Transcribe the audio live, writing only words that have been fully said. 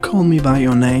call me by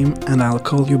your name and I'll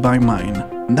call you by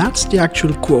mine. That's the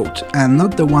actual quote and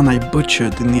not the one I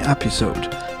butchered in the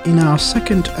episode. In our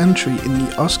second entry in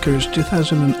the Oscars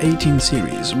 2018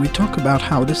 series, we talk about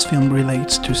how this film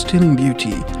relates to Stealing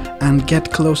Beauty and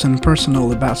get close and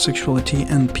personal about sexuality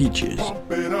and peaches.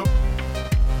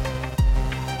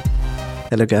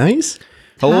 Hello guys.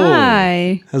 Hello.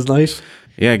 Hi. How's life?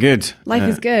 Yeah, good. Life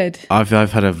is good. I've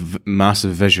had a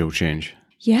massive visual change.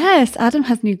 Yes, Adam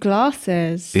has new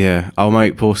glasses. Yeah, I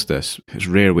might post this. It's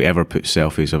rare we ever put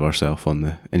selfies of ourselves on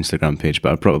the Instagram page,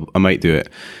 but I might do it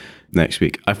next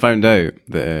week. I found out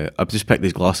that I've just picked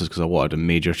these glasses because I wanted a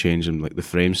major change in like the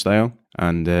frame style,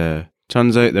 and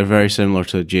turns out they're very similar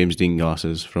to James Dean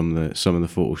glasses from some of the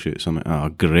photo shoots. I'm like, oh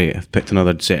great, I've picked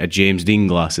another set of James Dean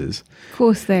glasses. Of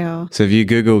course they are. So if you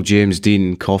Google James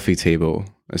Dean coffee table,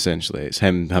 essentially it's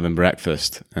him having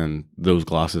breakfast, and those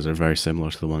glasses are very similar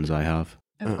to the ones I have.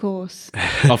 Of course.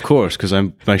 Of course, because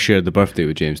I shared the birthday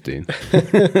with James Dean.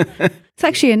 It's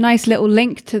actually a nice little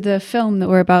link to the film that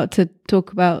we're about to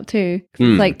talk about too.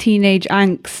 It's like teenage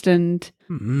angst and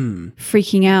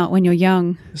freaking out when you're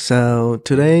young. So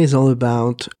today is all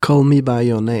about Call Me By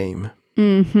Your Name.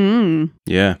 Mm-hmm.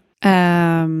 Yeah.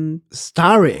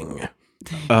 Starring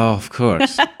Oh, of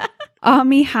course.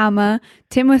 Armie Hammer,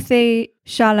 Timothée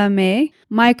Chalamet,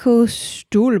 Michael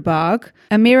Stuhlbarg,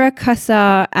 Amira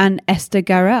Kassar, and Esther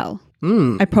Garel.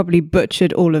 I probably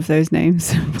butchered all of those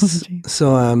names.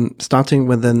 So, starting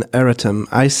with an erratum,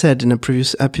 I said in a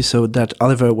previous episode that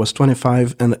Oliver was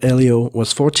 25 and Elio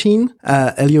was 14.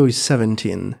 Elio is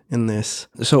 17 in this.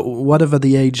 So, whatever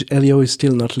the age, Elio is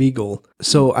still not legal.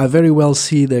 So, I very well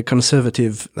see the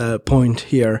conservative point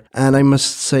here. And I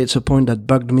must say it's a point that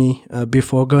bugged me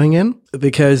before going in.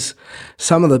 Because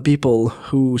some of the people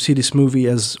who see this movie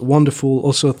as wonderful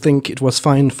also think it was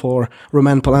fine for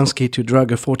Roman Polanski to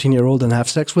drug a 14-year-old and have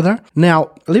sex with her.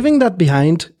 Now, leaving that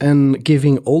behind and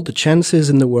giving all the chances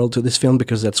in the world to this film,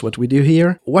 because that's what we do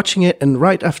here, watching it and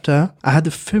right after, I had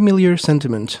a familiar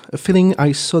sentiment, a feeling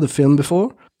I saw the film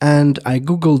before, and I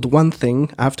googled one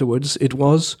thing afterwards. It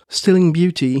was Stealing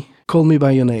Beauty, Call Me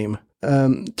By Your Name.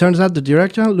 Turns out the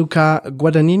director, Luca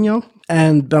Guadagnino,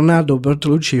 and Bernardo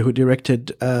Bertolucci, who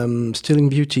directed Stealing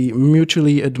Beauty,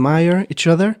 mutually admire each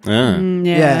other.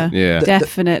 Yeah,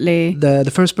 definitely. The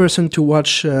first person to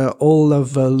watch all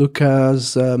of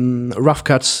Luca's rough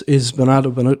cuts is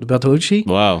Bernardo Bertolucci.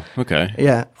 Wow, okay.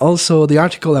 Yeah. Also, the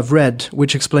article I've read,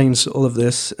 which explains all of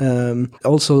this,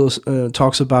 also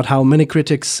talks about how many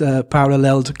critics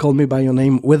paralleled Call Me By Your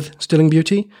Name with Stealing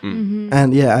Beauty.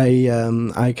 And yeah,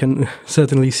 I can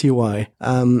certainly see why.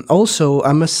 Also,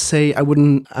 I must say,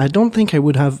 I don't think I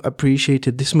would have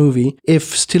appreciated this movie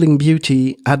if Stealing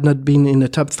Beauty had not been in the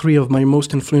top 3 of my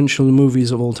most influential movies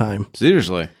of all time.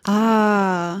 Seriously?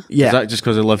 Ah. Yeah. Is that just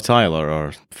because I love Tyler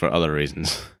or for other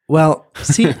reasons? Well,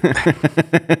 see...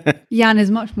 Jan is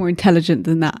much more intelligent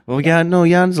than that. Well, yeah, no,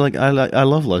 Jan's like, I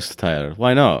love Liz Tyler.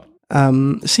 Why not?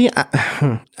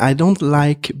 I don't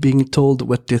like being told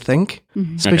what to think,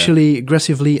 especially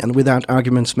aggressively and without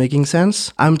arguments making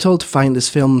sense. I'm told to find this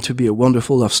film to be a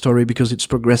wonderful love story because it's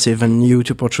progressive and new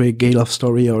to portray a gay love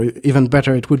story, or even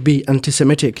better, it would be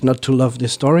anti-Semitic not to love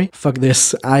this story. Fuck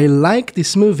this. I like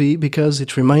this movie because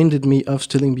it reminded me of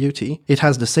Stealing Beauty. It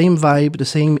has the same vibe, the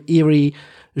same eerie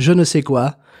je ne sais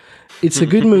quoi. It's a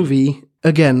good movie.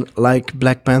 Again, like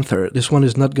Black Panther, this one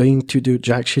is not going to do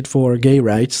jack shit for gay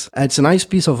rights. It's a nice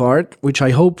piece of art, which I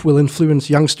hope will influence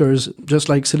youngsters, just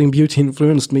like Stealing Beauty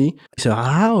influenced me. So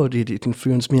how did it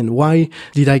influence me, and why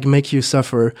did I make you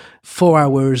suffer 4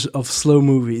 hours of slow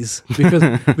movies?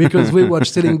 Because we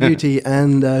watched Stealing Beauty,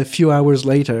 and a few hours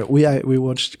later, we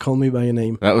watched Call Me By Your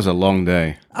Name. That was a long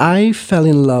day. I fell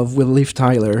in love with Liv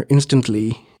Tyler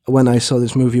instantly when I saw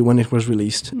this movie when it was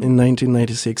released in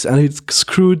 1996, and it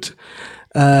screwed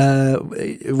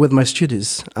with my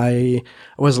studies. I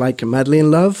was like madly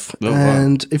in love,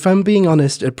 and if I'm being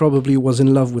honest, I probably was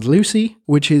in love with Lucy,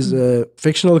 which is a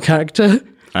fictional character.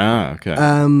 Ah, okay.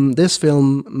 This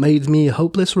film made me a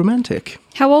hopeless romantic.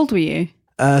 How old were you?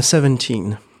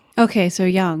 17. Okay, so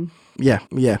young. Yeah.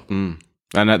 And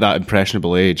at that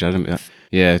impressionable age,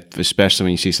 yeah, especially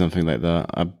when you see something like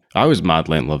that. I was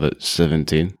madly in love at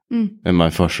 17 in my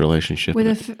first relationship.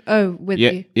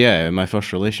 You? Yeah, in my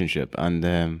first relationship.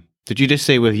 And did you just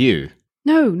say with you?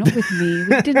 No, not with me.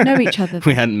 We didn't know each other.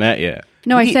 We hadn't met yet.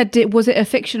 No, I said, was it a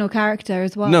fictional character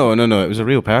as well? No, it was a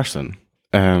real person.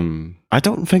 I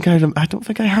don't think I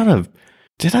had a...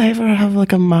 Did I ever have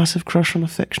like a massive crush on a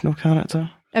fictional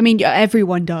character? I mean,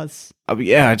 everyone does.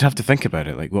 Yeah, I'd have to think about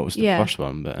it. Like, what was the first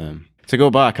one? But To go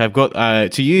back, I've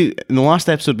got to you. In the last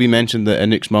episode, we mentioned that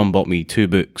Anouk's mum bought me 2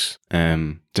 books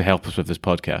to help us with this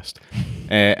podcast.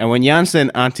 And when Jan said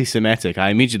anti-Semitic, I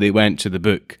immediately went to the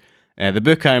book. The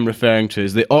book I'm referring to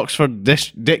is the Oxford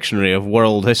Dictionary of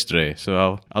World History.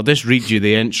 So I'll just read you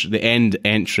the end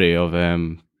entry of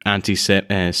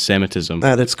anti-Semitism.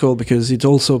 That's cool because it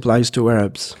also applies to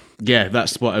Arabs. Yeah,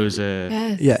 that's what I was...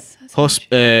 Yes.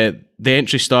 The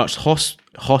entry starts,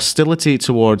 hostility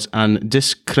towards and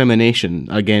discrimination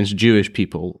against Jewish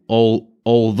people,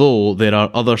 although there are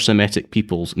other Semitic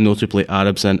peoples, notably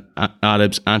Arabs,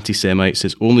 anti-Semites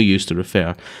is only used to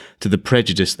refer to the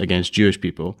prejudice against Jewish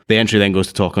people. The entry then goes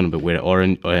to talk on about where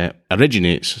it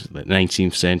originates, the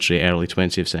 19th century, early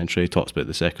 20th century, talks about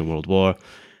the Second World War,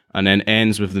 and then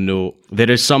ends with the note,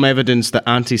 there is some evidence that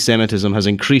anti-Semitism has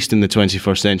increased in the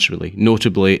 21st century,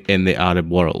 notably in the Arab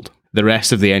world. The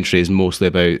rest of the entry is mostly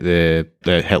about the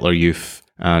Hitler Youth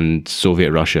and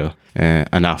Soviet Russia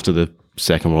and after the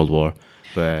Second World War.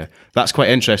 But that's quite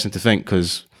interesting to think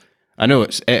because I know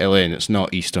it's Italy and it's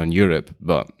not Eastern Europe,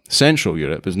 but Central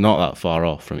Europe is not that far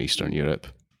off from Eastern Europe.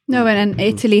 No, and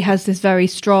Italy has this very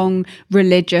strong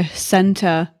religious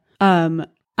centre.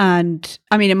 And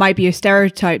I mean, it might be a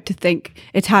stereotype to think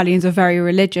Italians are very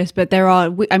religious, but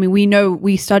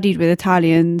we studied with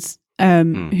Italians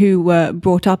who were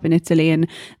brought up in Italy, and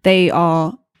they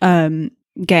are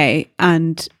gay,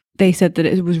 and they said that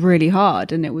it was really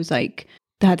hard, and it was like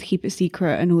they had to keep it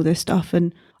secret and all this stuff.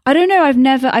 And I don't know,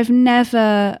 I've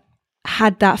never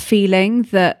had that feeling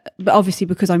that, but obviously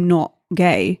because I'm not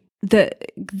gay,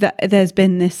 that there's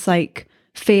been this like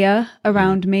fear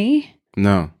around me.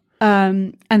 No.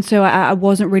 And so I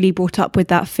wasn't really brought up with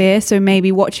that fear. So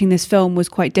maybe watching this film was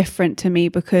quite different to me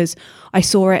because I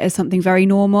saw it as something very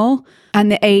normal.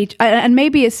 And the age, and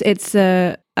maybe it's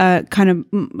a kind of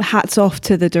hats off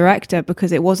to the director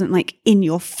because it wasn't like in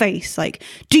your face, like,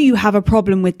 do you have a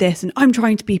problem with this? And I'm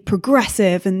trying to be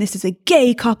progressive, and this is a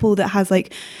gay couple that has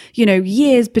like,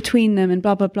 years between them and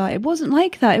blah, blah, blah. It wasn't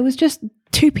like that. It was just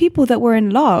 2 people that were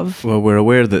in love. Well, we're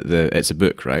aware that it's a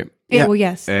book, right? Yeah, well,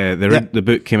 yes. The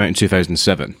book came out in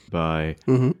 2007 by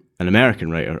an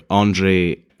American writer,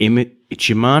 Andre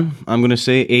Eichmann, I'm going to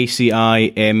say,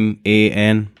 Acimman.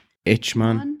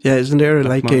 Eichmann. Yeah, isn't there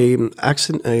like a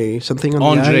accent, something on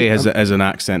Andre the I? has an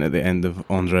accent at the end of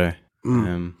Andre.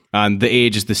 And the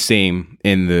age is the same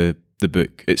in the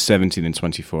book. It's 17 and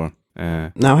 24.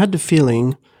 Now, I had the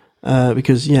feeling...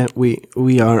 because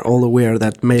we are all aware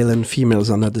that male and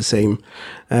females are not the same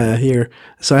here.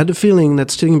 So I had the feeling that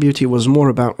Stealing Beauty was more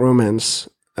about romance.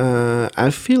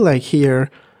 I feel like here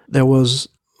there was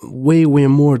way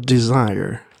more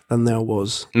desire than there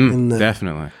was in the...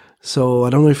 Definitely. So I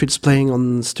don't know if it's playing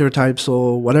on stereotypes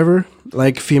or whatever.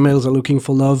 Like females are looking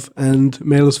for love and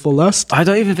males for lust. I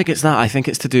don't even think it's that. I think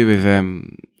it's to do with...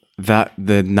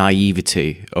 the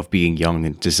naivety of being young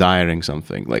and desiring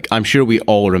something. Like, I'm sure we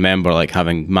all remember like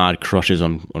having mad crushes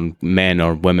on men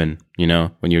or women,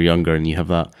 when you're younger and you have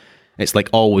that. It's like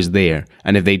always there.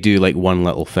 And if they do like one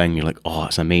little thing, you're like, oh,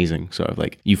 it's amazing. Sort of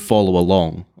like you follow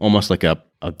along, almost like a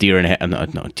deer in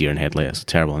not a deer in headlights. That's a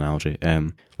terrible analogy.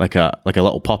 Like a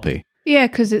little puppy. Yeah,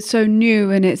 because it's so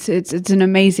new and it's an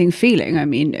amazing feeling. I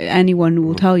mean, anyone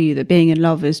will tell you that being in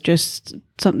love is just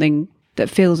something that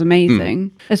feels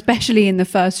amazing, especially in the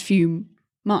first few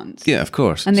months. Yeah, of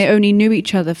course. And they only knew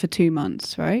each other for 2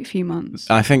 months, right? Few months.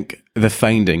 I think the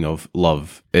finding of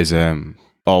love is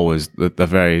always the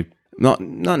very not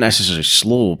necessarily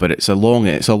slow, but it's a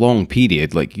long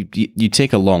period. Like you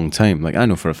take a long time. Like I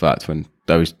know for a fact when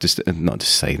I was just not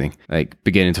deciding, like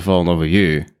beginning to fall in love with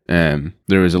you,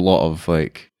 there was a lot of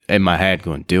like in my head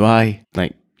going, do I?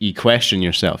 Like you question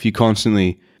yourself. You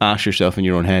constantly ask yourself in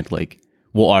your own head, like,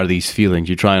 what are these feelings?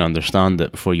 You try and understand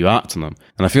it before you act on them.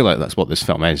 And I feel like that's what this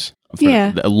film is.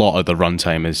 Yeah. A lot of the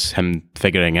runtime is him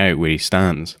figuring out where he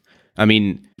stands. I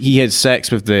mean, he had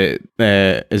sex with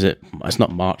it's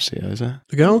not Marcia, is it?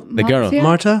 The girl? The girl.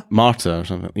 Marta or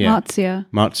something. Yeah.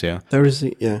 Marzia. There is,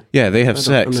 yeah. Yeah, they have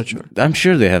sex. I'm not sure. I'm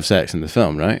sure they have sex in the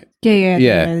film, right? Yeah.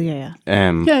 Yeah,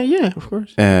 of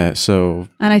course. So...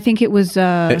 And I think it was...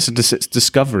 it's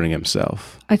discovering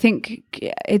himself. I think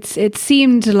it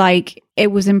seemed like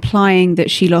it was implying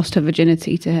that she lost her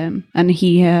virginity to him and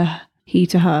he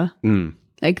to her.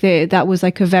 Like that was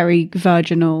like a very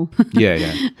virginal.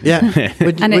 Yeah.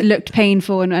 And it looked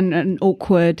painful and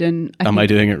awkward. And am I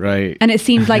doing it right? And it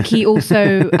seemed like he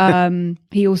also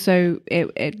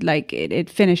it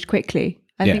finished quickly.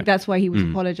 I think that's why he was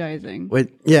apologizing.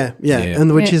 Yeah.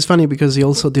 And which is funny because he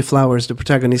also deflowers the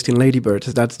protagonist in Lady Bird.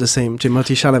 That's the same,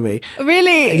 Timothée Chalamet.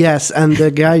 Really? Yes, and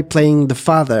the guy playing the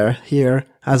father here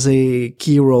has a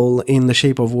key role in The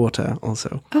Shape of Water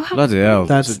also. Oh, how Bloody hell.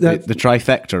 That's- the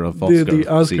trifecta of Oscar The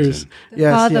Oscars. season.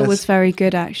 Yes, Father yes. was very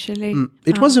good, actually.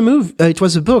 It was a move. It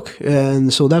was a book,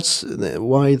 and so that's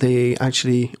why they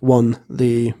actually won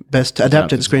the best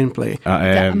adapted screenplay.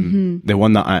 They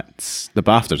won that at the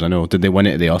BAFTAs, I know. Did they win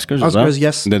it at the Oscars as well? Oscars,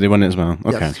 yes. Did they win it as well?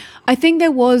 Okay. Yes. I think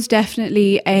there was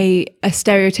definitely a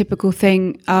stereotypical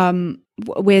thing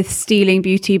with Stealing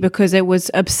Beauty because it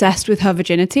was obsessed with her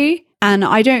virginity. And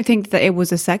I don't think that it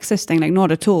was a sexist thing, like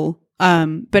not at all.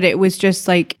 But it was just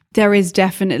like, there is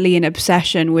definitely an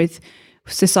obsession with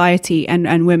society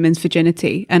and women's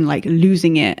virginity and like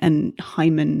losing it and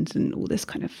hymens and all this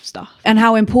kind of stuff. And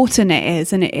how important it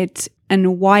is.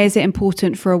 And why is it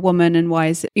important for a woman, and why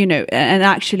is it, and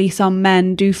actually some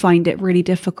men do find it really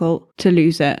difficult to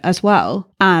lose it as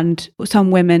well. And some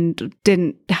women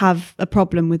didn't have a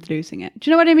problem with losing it. Do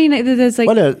you know what I mean? Like, there's like,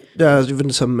 Well, there's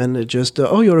even some men that just,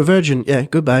 oh, you're a virgin. Yeah,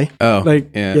 goodbye. Oh, like,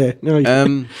 yeah. no,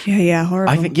 yeah,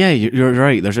 horrible. I think, you're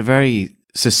right. There's a very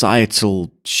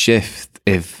societal shift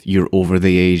if you're over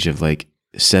the age of like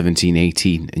 17,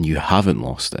 18 and you haven't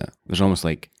lost it. There's almost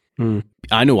like,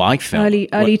 I know I felt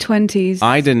early 20s.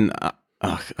 I didn't.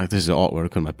 This is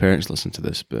awkward when my parents listen to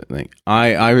this, but like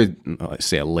I would let's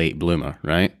say a late bloomer,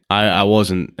 right? I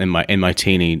wasn't in my end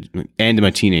of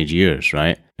my teenage years,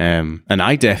 right? And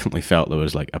I definitely felt there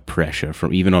was like a pressure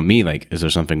from even on me, like, is there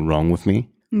something wrong with me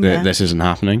that this isn't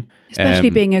happening?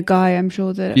 Especially being a guy, I'm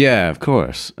sure that yeah, of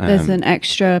course. there's an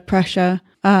extra pressure.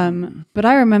 But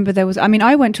I remember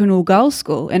I went to an all-girls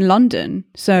school in London,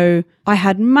 so I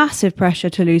had massive pressure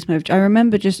to lose my virginity. I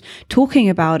remember just talking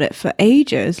about it for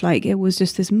ages, like it was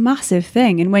just this massive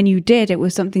thing. And when you did, it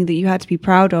was something that you had to be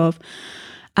proud of.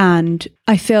 And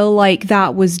I feel like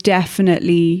that was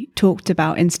definitely talked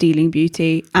about in Stealing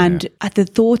Beauty. And at the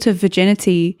thought of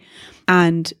virginity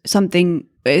and something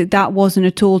that wasn't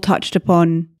at all touched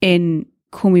upon in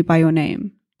Call Me By Your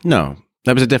Name. No.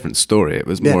 That was a different story. It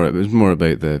was more. It was more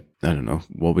about the. I don't know.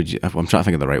 What would you? I'm trying to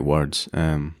think of the right words.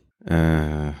 I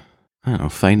don't know.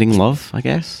 Finding love. I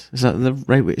guess is that the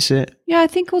right way to say it? Yeah, I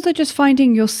think also just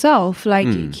finding yourself. Like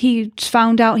he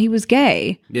found out he was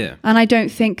gay. Yeah. And I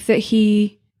don't think that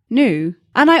he knew.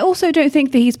 And I also don't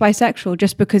think that he's bisexual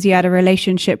just because he had a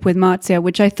relationship with Marzia,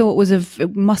 which I thought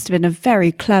it must have been a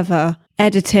very clever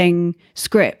editing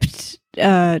script.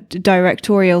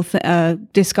 Directorial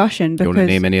discussion. Because, You want to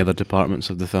name any other departments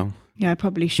of the film? Yeah, I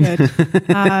probably should.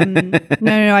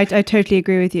 No, I totally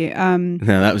agree with you. No,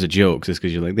 that was a joke. Just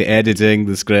because you're like the editing,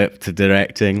 the script, the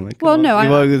directing. Like, well, no, you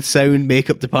want the sound,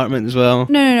 makeup department as well.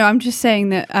 No. I'm just saying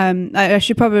that I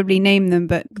should probably name them,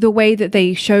 but the way that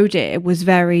they showed it was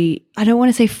very. I don't want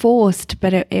to say forced,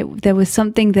 but there was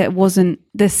something that wasn't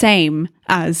the same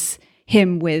as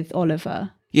him with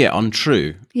Oliver. Yeah,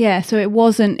 untrue. Yeah, so it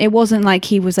wasn't like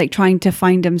he was like trying to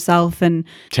find himself and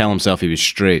tell himself he was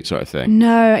straight, sort of thing.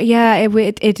 No, yeah,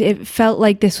 it felt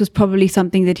like this was probably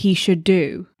something that he should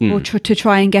do or to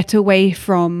try and get away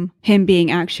from him being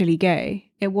actually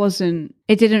gay.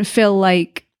 It didn't feel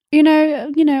like,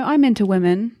 I'm into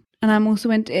women and I'm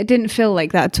also it didn't feel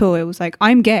like that at all. It was like,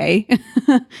 I'm gay.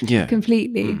 Yeah.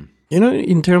 Completely.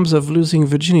 In terms of losing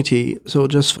virginity, so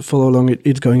just follow along,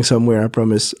 it's going somewhere, I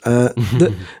promise.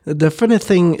 The funny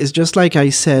thing is, just like I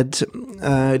said,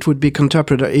 it would be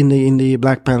counterproductive in the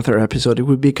Black Panther episode, it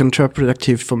would be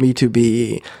counterproductive for me to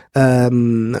be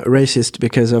racist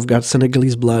because I've got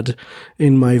Senegalese blood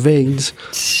in my veins.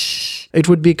 It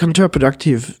would be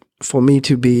counterproductive for me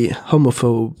to be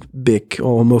homophobic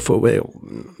or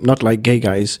homophobic, not like gay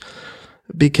guys.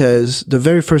 Because the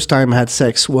very first time I had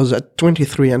sex was at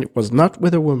 23 and it was not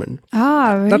with a woman.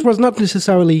 Ah, really? That was not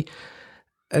necessarily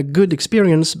a good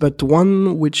experience, but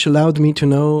one which allowed me to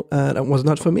know that was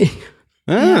not for me.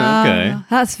 Okay.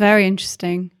 That's very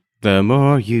interesting. The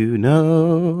more you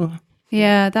know.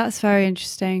 Yeah, that's very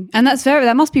interesting. And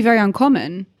that must be very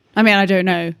uncommon. I mean, I don't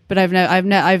know, but I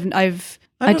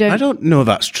don't know if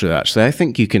that's true, actually. I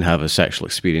think you can have a sexual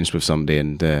experience with somebody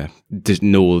and just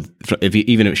know,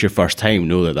 even if it's your first time,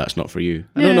 know that that's not for you.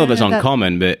 I don't know if it's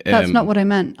uncommon, but... that's not what I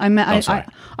meant.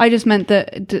 I just meant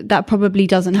that probably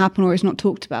doesn't happen or it's not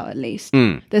talked about, at least.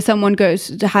 That someone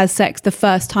has sex the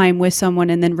first time with someone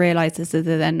and then realizes that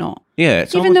they're not. Yeah.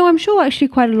 Even though I'm sure actually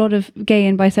quite a lot of gay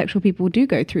and bisexual people do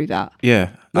go through that.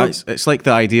 Yeah. It's like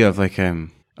the idea of like...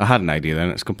 I had an idea then,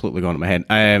 it's completely gone to my head.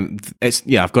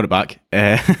 I've got it back.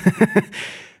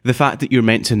 The fact that you're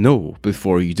meant to know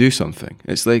before you do something.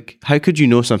 It's like, how could you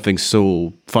know something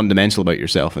so fundamental about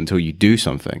yourself until you do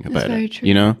something about very it? true.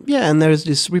 You know? Yeah, and there's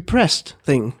this repressed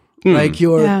thing Like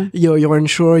Yeah. you're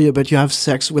unsure, but you have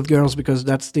sex with girls because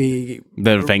that's the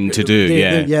thing to do.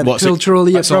 the What's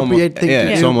culturally that's appropriate thing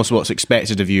to It's do. almost what's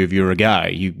expected of you if you're a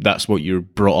guy. That's what you're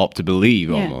brought up to believe.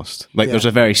 Yeah. Almost like there's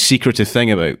a very secretive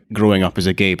thing about growing up as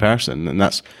a gay person, and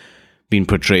that's been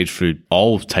portrayed through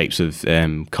all types of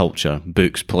culture,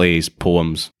 books, plays,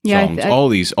 poems, Yeah,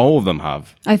 songs. All of them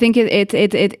have. I think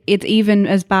it's even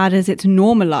as bad as it's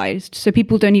normalized. So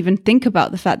people don't even think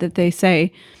about the fact that they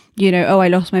say, oh, I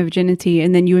lost my virginity,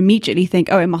 and then you immediately think,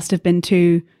 oh, it must have been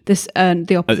to this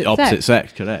the opposite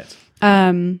sex. Correct.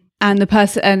 And the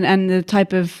person and the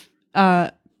type of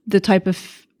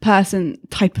person.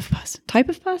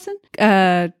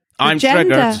 I'm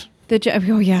gender. triggered.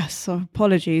 Oh yes, so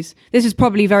apologies. This is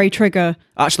probably very trigger.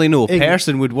 Actually, no.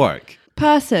 Person would work.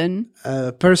 Person.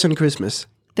 Person Christmas.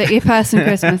 The person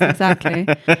Christmas, exactly.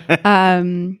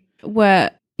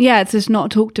 Where it's just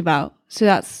not talked about. So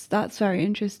that's very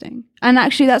interesting. And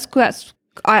actually,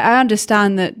 I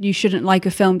understand that you shouldn't like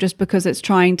a film just because it's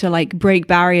trying to like break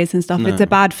barriers and stuff. No. It's a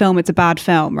bad film. It's a bad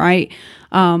film, right?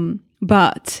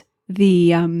 But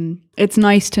it's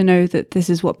nice to know that this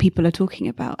is what people are talking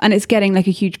about, and it's getting like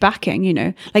a huge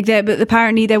backing. But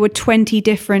apparently there were 20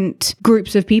 different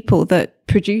groups of people that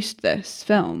produced this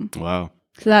film. Wow.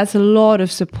 So that's a lot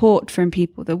of support from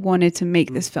people that wanted to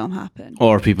make this film happen.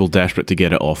 Or people desperate to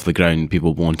get it off the ground.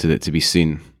 People wanted it to be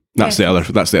seen. That's the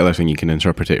other thing you can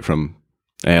interpret from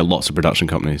lots of production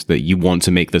companies, that you want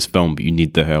to make this film, but you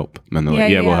need the help. And they're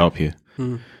like, we'll help you.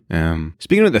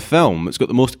 Speaking of the film, it's got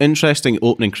the most interesting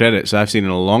opening credits I've seen in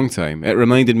a long time. It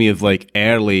reminded me of like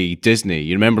early Disney.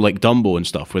 You remember like Dumbo and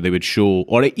stuff, where they would show,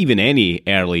 or even any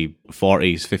early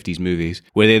 40s, 50s movies,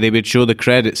 where they would show the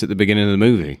credits at the beginning of the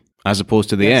movie, as opposed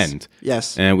to the end.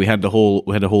 Yes. And we had the whole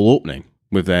opening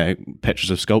with pictures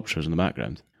of sculptures in the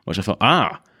background, which I thought,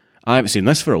 I haven't seen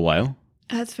this for a while.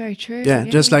 That's very true. Yeah,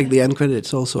 just like the end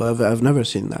credits. Also, I've never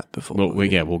seen that before. Well, we'll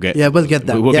get. Yeah, we'll get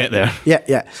that. We'll get there.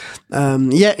 Yeah.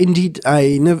 Indeed,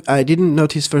 I didn't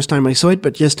notice first time I saw it,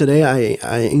 but yesterday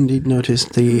I indeed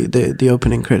noticed the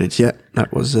opening credits. Yeah,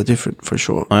 that was different for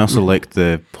sure. I also liked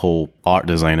the whole art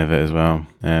design of it as well.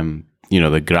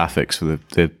 The graphics for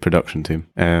the production team.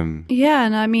 And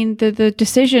I mean the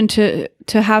decision to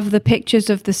have the pictures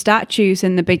of the statues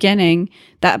in the beginning,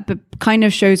 that kind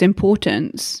of shows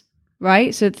importance,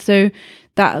 right? So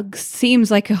that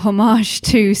seems like a homage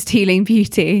to Stealing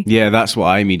Beauty. Yeah, that's what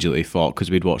I immediately thought,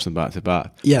 because we'd watched them back to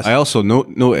back. Yes. I also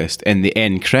noticed in the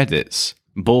end credits,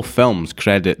 both films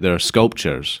credit their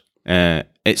sculptures.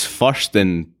 It's first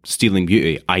in Stealing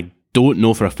Beauty. I don't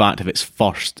know for a fact if it's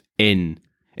first in...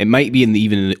 It might be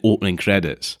even in the opening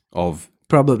credits of...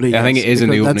 Probably, yes, I think it is in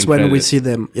the opening that's when credits. we see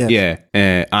them. Yes. Yeah,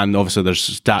 and obviously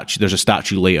there's a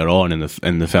statue later on in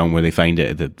the film where they find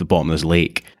it at the bottom of this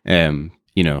lake.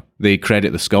 They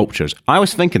credit the sculptures. I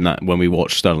was thinking that when we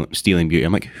watched Stealing Beauty,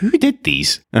 I'm like, who did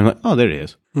these? And I'm like, oh, there he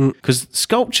is. Because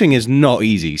sculpting is not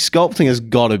easy. Sculpting has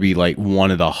got to be like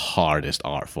one of the hardest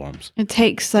art forms. It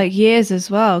takes like years as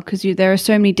well, because there are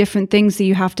so many different things that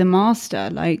you have to master,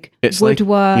 like It's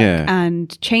woodwork and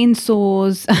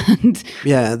chainsaws and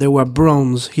Yeah, there were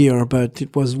bronze here, but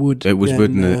it was wood. It was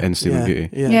wood in Stealing Beauty.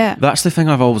 yeah. That's the thing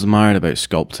I've always admired about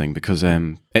sculpting, because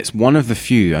it's one of the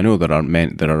few, I know there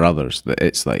are others, that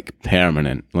it's like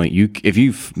permanent. Like if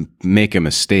you make a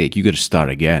mistake, you got to start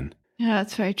again. Yeah,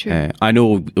 that's very true. I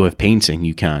know with painting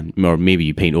you can, or maybe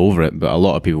you paint over it, but a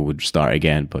lot of people would start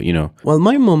again. But Well,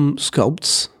 my mom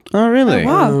sculpts. Oh, really? Oh,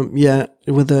 wow. Yeah,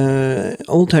 with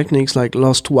old techniques like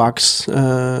lost wax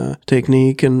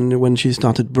technique, and when she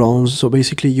started bronze. So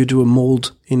basically, you do a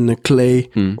mold in a clay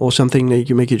or something. Like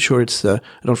you make it sure it's, I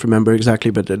don't remember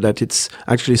exactly, but that it's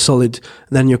actually solid.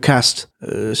 Then you cast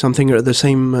something or the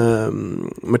same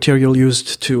material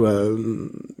used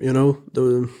to,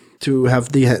 to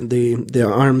have the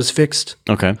arms fixed.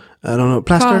 Okay. I don't know,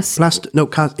 plaster. No,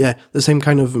 cast. Yeah, the same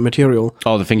kind of material.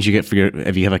 Oh, the things you get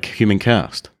if you have a human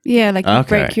cast. Yeah, like you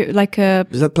break like a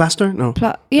Is that plaster? No.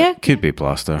 Could be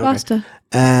plaster. plaster.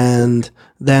 And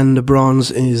then the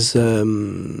bronze is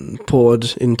poured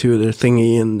into the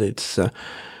thingy, and it's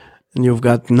and you've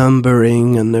got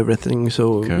numbering and everything.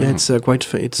 So Cool. yeah, it's quite.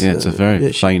 It's a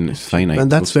very fine and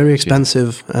that's very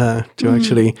expensive to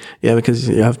actually. Yeah, because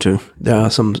you have to. There are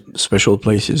some special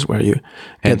places where you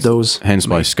get those. Hence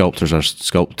why sculptors are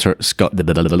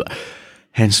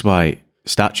hence why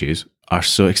statues are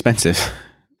so expensive.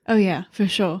 Oh yeah, for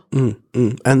sure.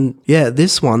 And yeah,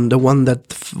 this one, the one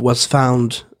that was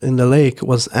found in the lake,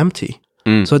 was empty.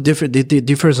 So it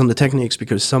differs on the techniques,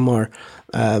 because some are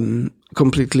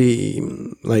completely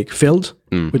like filled,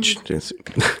 which is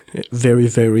very,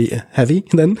 very heavy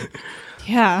then.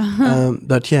 Yeah.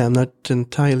 But yeah, I'm not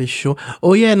entirely sure.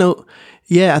 Oh yeah, no.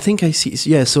 Yeah, I think I see.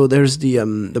 Yeah, so there's the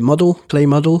model, clay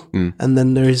model, and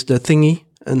then there is the thingy,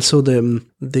 and so the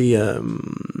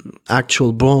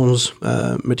actual bronze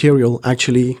material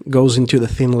actually goes into the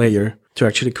thin layer to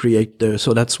actually create the.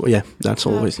 So that's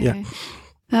always Okay.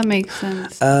 That makes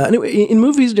sense. Anyway, in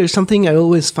movies, there's something I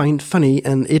always find funny,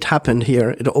 and it happened here.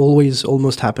 It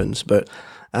almost happens, but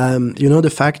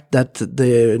the fact that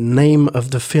the name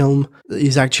of the film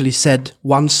is actually said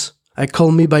once. I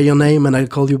call me by your name and I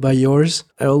call you by yours.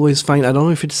 I always find, I don't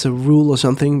know if it's a rule or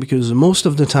something, because most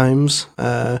of the times,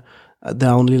 there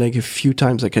are only like a few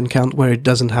times I can count where it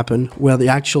doesn't happen, where the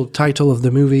actual title of the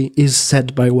movie is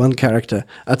said by one character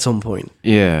at some point.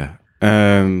 Yeah.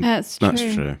 That's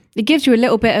true. It gives you a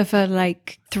little bit of a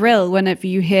thrill whenever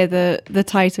you hear the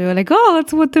title. You're like, oh,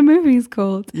 that's what the movie's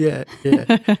called. Yeah.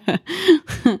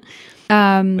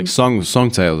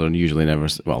 Song titles are usually never,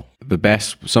 well,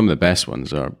 some of the best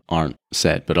ones aren't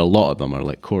said, but a lot of them are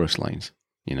like chorus lines,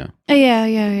 Yeah.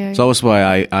 So that's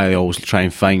why I always try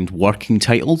and find working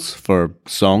titles for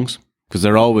songs, because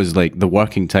they're always like, the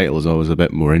working title is always a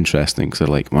bit more interesting, because they're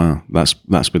like, wow,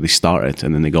 that's where they started,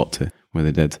 and then they got to where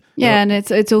they did. Yeah, and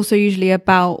it's also usually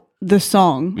about the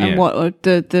song and what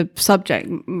the subject,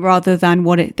 rather than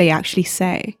what they actually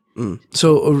say.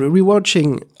 So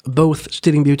rewatching both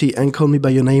Stealing Beauty and Call Me By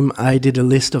Your Name, I did a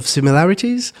list of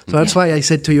similarities. So that's why I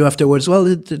said to you afterwards, well,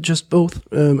 it's just both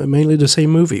mainly the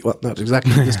same movie. Well, not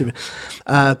exactly the same.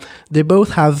 They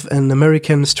both have an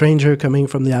American stranger coming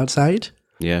from the outside.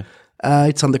 Yeah.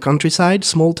 It's on the countryside,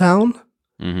 small town.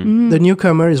 Mm-hmm. The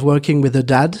newcomer is working with the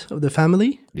dad of the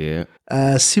family. Yeah.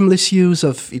 Seamless use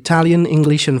of Italian,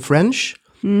 English, and French.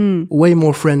 Way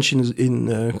more French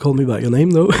in Call Me By Your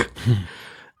Name, though.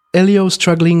 Elio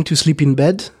struggling to sleep in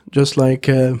bed, just like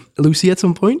Lucy at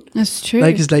some point. That's true.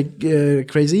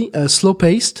 It's crazy.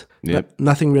 Slow-paced. Yep.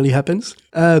 Nothing really happens.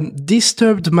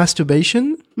 Disturbed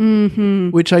masturbation,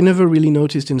 which I never really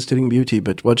noticed in Stealing Beauty,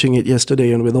 but watching it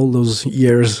yesterday and with all those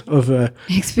years of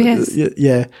experience.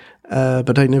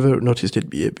 But I never noticed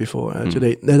it before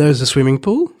today. There's a swimming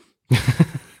pool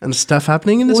and stuff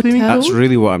happening in the swimming pool. That's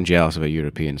really what I'm jealous about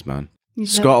Europeans, man.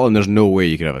 Scotland, there's no way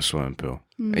you could have a swimming pool.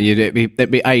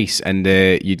 It'd be ice, and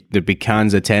there'd be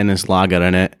cans of tennis lager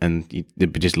in it, and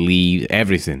there'd be just leaves,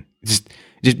 everything.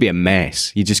 Just be a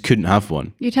mess. You just couldn't have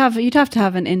one. You'd have to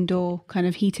have an indoor kind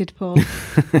of heated pool.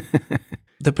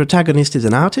 The protagonist is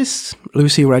an artist.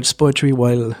 Lucy writes poetry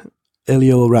while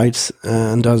Elio writes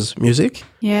and does music.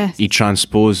 Yes. He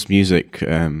transposed music.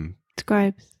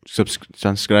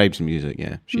 Transcribes music,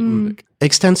 yeah. Sheet music.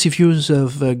 Extensive use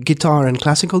of guitar and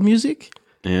classical music.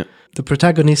 Yeah. The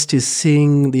protagonist is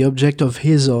seeing the object of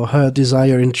his or her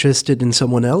desire interested in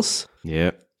someone else.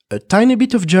 Yeah. A tiny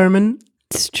bit of German.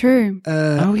 It's true.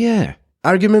 Oh, yeah.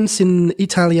 Arguments in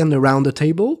Italian around the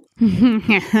table.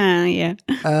 Yeah.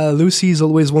 Lucy is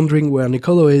always wondering where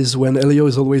Nicolo is when Elio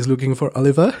is always looking for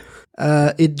Oliver.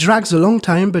 It drags a long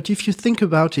time, but if you think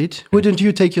about it, wouldn't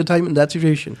you take your time in that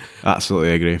situation?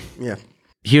 Absolutely agree. Yeah.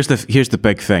 Here's the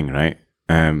big thing, right?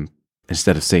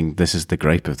 Instead of saying this is the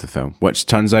gripe of the film, which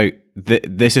turns out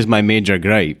this is my major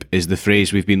gripe, is the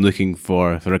phrase we've been looking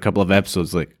for a couple of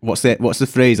episodes. Like, what's the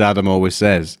phrase Adam always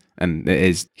says? And it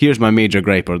is, here's my major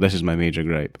gripe, or this is my major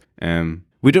gripe.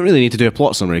 We don't really need to do a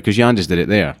plot summary, because Jan just did it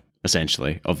there,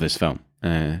 essentially, of this film.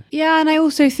 Yeah, and I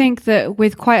also think that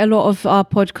with quite a lot of our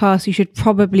podcasts, you should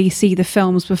probably see the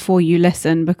films before you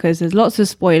listen, because there's lots of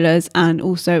spoilers, and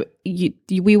also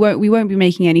we won't be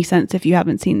making any sense if you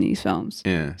haven't seen these films.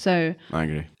 Yeah, so I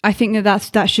agree. I think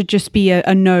that should just be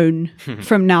a known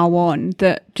from now on,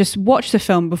 that just watch the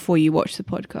film before you watch the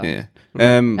podcast.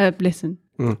 Yeah, listen.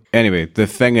 Anyway, the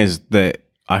thing is that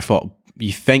I thought,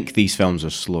 you think these films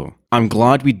are slow. I'm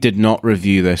glad we did not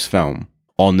review this film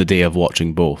on the day of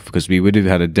watching both, because we would have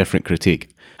had a different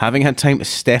critique. Having had time to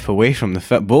step away from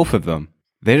both of them,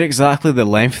 they're exactly the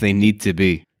length they need to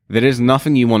be. There is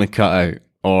nothing you want to cut out,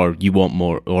 or you want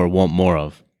more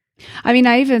of. I mean,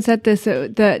 I even said this,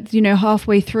 that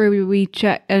halfway through we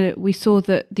checked, we saw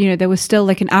that there was still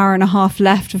like an hour and a half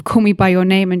left of Call Me By Your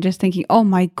Name, and just thinking, oh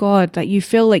my God, like you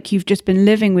feel like you've just been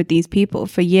living with these people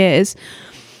for years,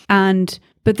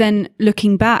 but then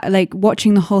looking back, like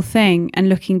watching the whole thing and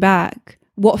looking back,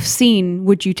 what scene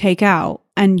would you take out?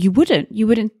 And you wouldn't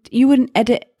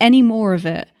edit any more of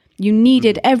it. You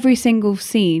needed every single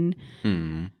scene,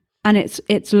 and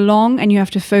it's long, and you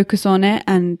have to focus on it,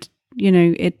 and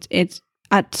it's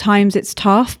at times it's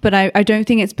tough, but I don't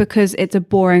think it's because it's a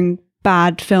boring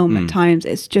bad film at times.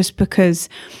 It's just because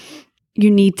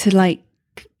you need to like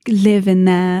live in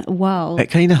their world. It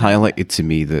kind of highlighted to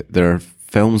me that there are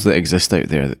films that exist out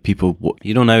there that people,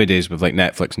 nowadays with like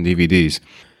Netflix and DVDs,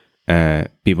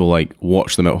 people like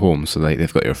watch them at home. So like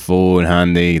they've got your phone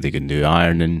handy, they can do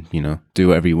ironing, do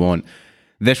whatever you want.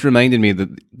 This reminded me that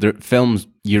the films,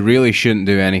 you really shouldn't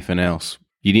do anything else.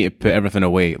 You need to put everything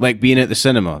away. Like being at the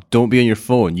cinema, don't be on your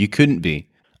phone. You couldn't be.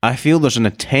 I feel there's an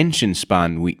attention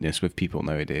span weakness with people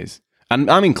nowadays. And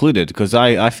I'm included, because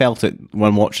I felt it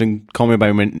when watching Call Me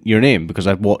by Your Name, because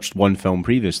I'd watched one film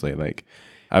previously. Like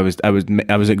I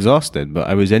was exhausted, but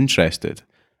I was interested.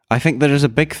 I think there is a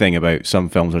big thing about some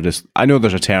films are just, I know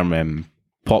there's a term,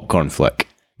 popcorn flick,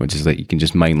 which is that you can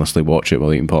just mindlessly watch it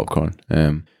while eating popcorn.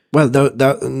 Well,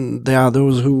 there are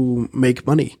those who make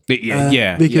money.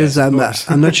 Because I'm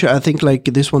not sure. I think like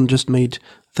this one just made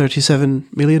 37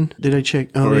 million. Did I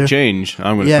check? For a change,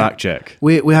 I'm going to fact check.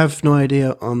 We have no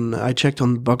idea I checked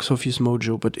on Box Office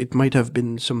Mojo, but it might have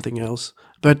been something else.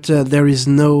 But there is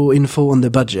no info on the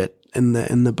budget in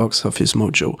the Box Office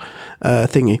Mojo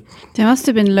thingy. There must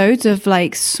have been loads of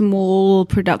like small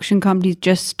production companies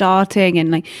just starting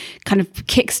and like kind of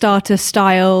Kickstarter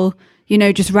style,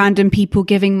 just random people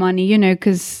giving money,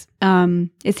 because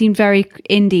it seemed very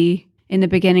indie in the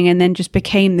beginning and then just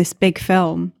became this big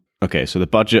film. Okay, so the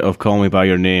budget of Call Me by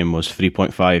Your Name was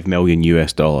 $3.5 million.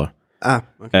 Okay.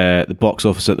 The box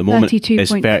office at the moment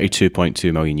is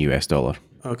 $32.2 million.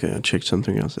 Okay, I checked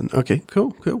something else. Okay,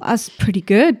 cool. That's pretty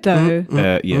good, though.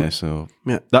 So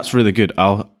that's really good.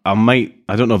 I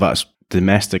don't know if that's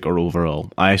domestic or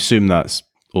overall. I assume that's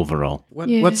overall.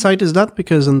 What site is that?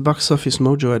 Because on Box Office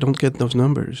Mojo, I don't get those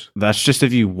numbers. That's just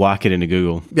if you whack it into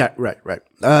Google. Yeah, right.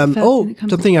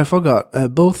 Something I forgot.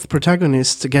 Both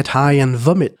protagonists get high and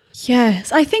vomit.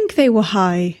 Yes, I think they were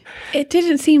high. It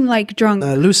didn't seem like drunk.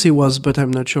 Lucy was, but I'm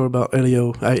not sure about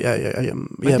Elio. I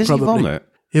am. Yeah, does probably. He vomit?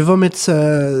 He vomits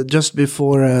just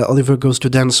before Oliver goes to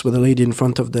dance with a lady in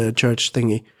front of the church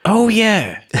thingy. Oh,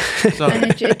 yeah.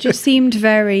 And it just seemed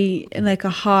very like a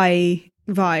high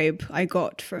vibe I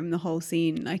got from the whole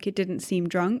scene. Like it didn't seem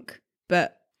drunk,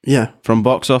 but... Yeah. From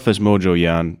Box Office Mojo,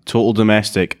 Jan, total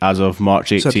domestic as of March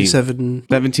 18th,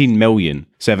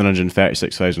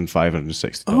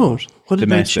 $17,736,560. Oh, what did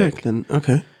domestic. I check then?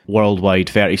 Okay. Worldwide,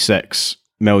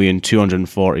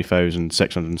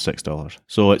 $36,240,606.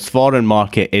 So its foreign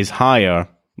market is higher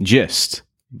just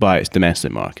by its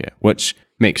domestic market, which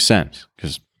makes sense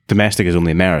because domestic is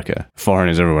only America, foreign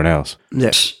is everyone else. Yeah.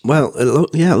 Well,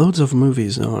 loads of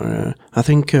movies are. I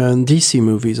think DC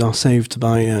movies are saved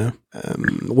by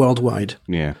worldwide.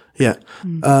 Yeah. Yeah.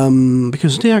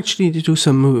 Because they actually do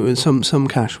some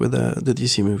cash with the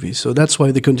DC movies, so that's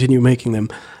why they continue making them.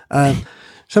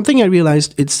 Something I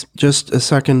realized, it's just a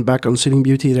second back on Sleeping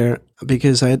Beauty there,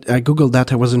 because I googled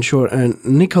that, I wasn't sure, and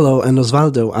Niccolo and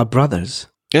Osvaldo are brothers.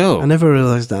 Oh. I never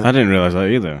realized that. I didn't realize that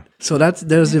either. So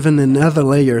there's even another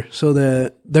layer. So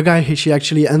the guy she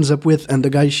actually ends up with and the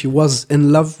guy she was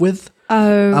in love with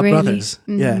are really? brothers.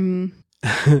 Mm-hmm. Yeah.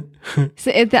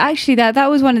 So actually that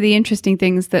was one of the interesting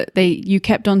things that you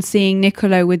kept on seeing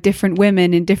Niccolo with different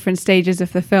women in different stages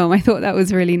of the film. I thought that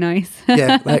was really nice.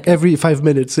 Yeah, like every 5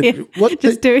 minutes. Doing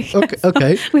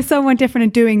okay. with someone different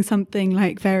and doing something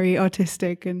like very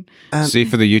artistic and see,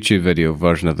 for the YouTube video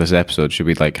version of this episode, should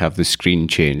we like have the screen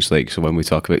change? Like, so when we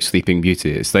talk about Sleeping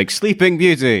Beauty, it's like Sleeping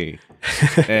Beauty.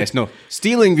 It's no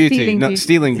Stealing Beauty, not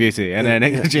Stealing Beauty, and then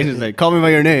it changes like Call Me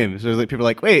by Your Name. So like people are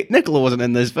like, wait, Nicola wasn't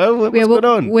in this film. What's going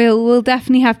on? We'll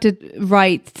definitely have to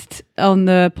write on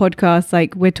the podcast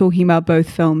like we're talking about both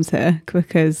films here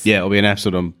because it'll be an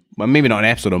episode on, well, maybe not an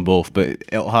episode on both, but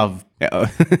it'll have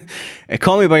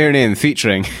Call Me by Your Name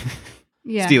featuring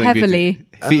Stealing heavily Beauty,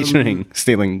 featuring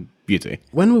Stealing Beauty.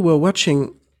 When we were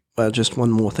watching. Just one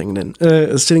more thing then.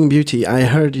 Stealing Beauty, I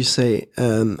heard you say,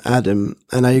 Adam,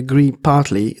 and I agree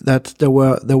partly that there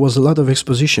was a lot of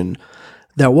exposition.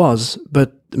 There was,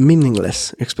 but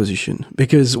meaningless exposition.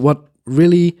 Because what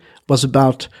really was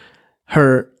about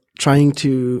her trying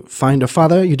to find her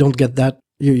father, you don't get that.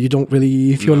 You don't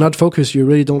really, if you're not focused, you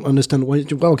really don't understand why.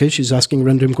 Well, okay, she's asking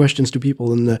random questions to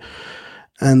people and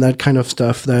that kind of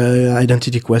stuff, the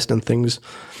identity quest and things.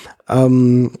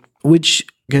 Which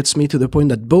gets me to the point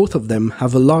that both of them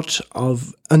have a lot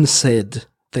of unsaid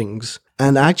things.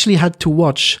 And I actually had to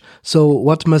watch, so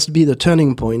what must be the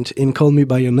turning point in Call Me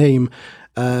By Your Name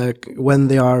when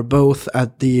they are both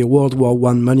at the World War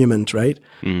I monument, right?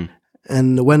 Mm.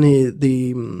 And when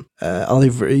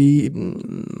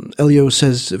Elio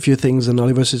says a few things and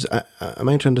Oliver says, am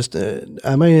I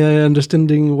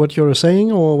understanding what you're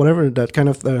saying or whatever, that kind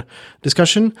of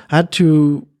discussion, I had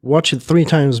to watch it 3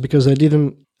 times because I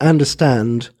didn't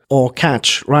understand or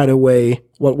catch right away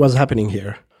what was happening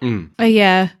here.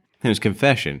 Yeah. It was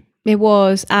confession. It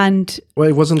was, and Well,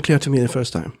 it wasn't clear to me the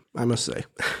first time, I must say.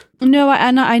 no,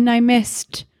 I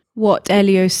missed what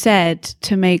Elio said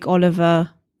to make Oliver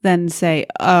then say,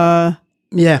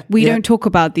 Yeah. we don't talk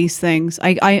about these things.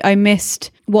 I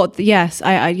missed what, yes,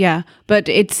 yeah. But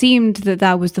it seemed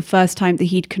that was the first time that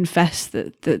he'd confessed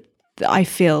that I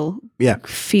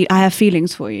I have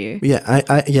feelings for you.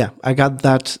 Yeah, I got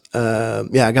that.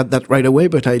 I got that right away.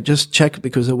 But I just checked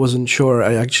because I wasn't sure.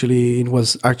 It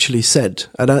was actually said,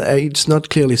 and it's not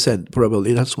clearly said.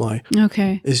 Probably that's why.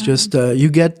 Okay, it's just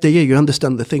you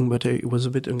understand the thing, but it was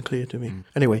a bit unclear to me.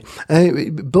 Anyway,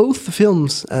 both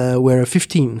films were a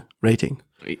 15 rating.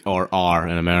 Or R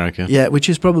in America. Yeah, which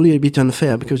is probably a bit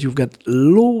unfair because you've got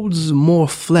loads more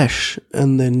flesh,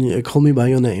 and then Call Me by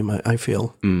Your Name. I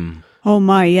feel. Oh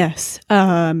my, yes.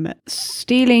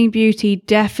 Stealing Beauty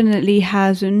definitely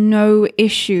has no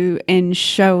issue in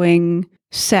showing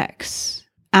sex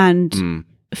and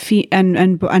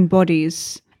and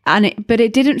bodies, but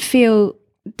it didn't feel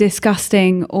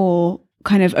disgusting or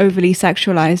kind of overly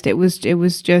sexualized.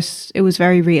 It was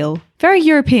very real, very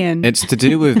European. It's to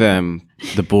do with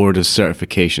the board of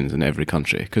certifications in every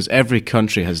country, because every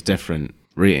country has different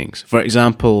ratings. For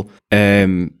example,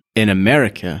 in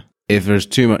America, if there's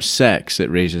too much sex, it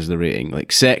raises the rating.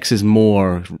 Like, sex is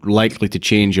more likely to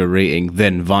change your rating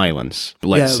than violence.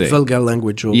 Let's say vulgar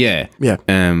language. Yeah.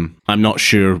 I'm not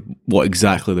sure what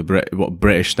exactly what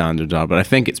British standards are, but I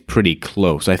think it's pretty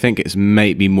close. I think it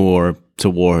might be more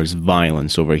towards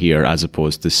violence over here as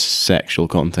opposed to sexual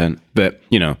content. But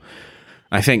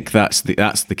I think that's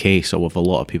the case with a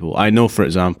lot of people. I know, for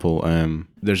example,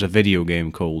 there's a video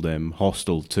game called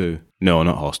Hostel 2. No,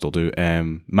 not Hostel 2.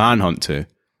 Manhunt 2.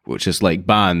 Which is like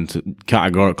banned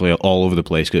categorically all over the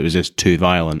place because it was just too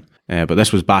violent. But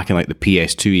this was back in like the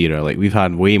PS2 era. Like, we've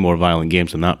had way more violent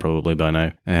games than that probably by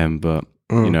now. But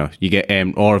you get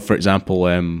or for example,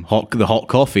 the hot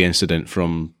coffee incident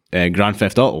from Grand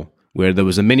Theft Auto, where there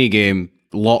was a mini game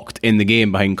locked in the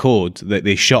game behind code that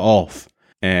they shut off,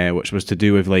 which was to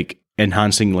do with like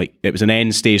enhancing, like, it was an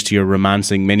end stage to your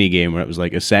romancing mini game where it was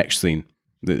like a sex scene.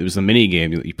 It was a mini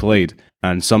game that you played,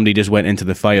 and somebody just went into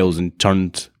the files and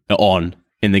turned it on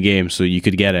in the game so you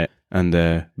could get it. And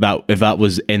that if that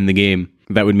was in the game,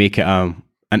 that would make it an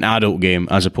adult game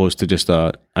as opposed to just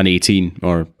an 18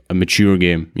 or a mature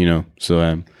game.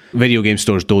 So video game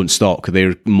stores don't stock.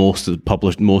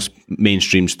 Most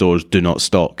mainstream stores do not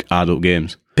stock adult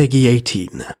games. Peggy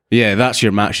 18. Yeah, that's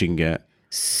your max you can get.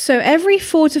 So every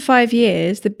 4 to 5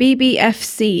 years, the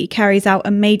BBFC carries out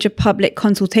a major public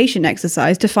consultation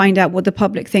exercise to find out what the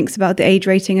public thinks about the age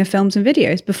rating of films and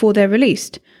videos before they're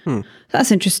released.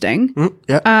 That's interesting.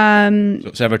 Yeah. So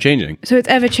it's ever changing. So it's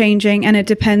ever changing, and it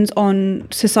depends on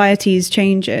society's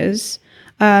changes.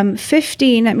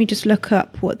 15, let me just look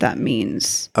up what that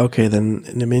means. Okay, then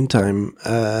in the meantime,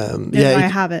 I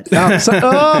have it.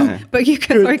 But you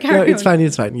can carry on. It's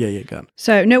fine. Yeah, go on.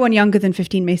 So no one younger than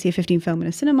 15 may see a 15 film in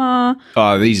a cinema.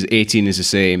 These 18 is the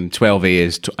same. 12A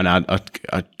is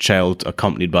a child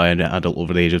accompanied by an adult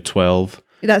over the age of 12.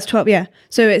 That's 12, yeah.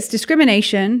 So it's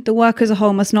discrimination. The work as a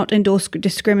whole must not endorse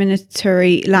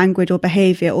discriminatory language or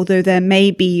behavior, although there may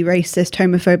be racist,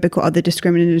 homophobic, or other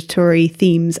discriminatory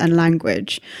themes and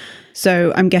language.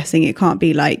 So I'm guessing it can't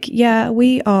be like, yeah,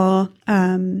 we are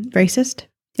racist.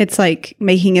 It's like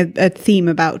making a theme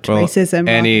about racism.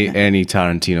 Any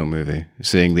Tarantino movie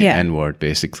saying the N-word,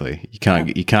 basically. You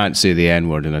can't say the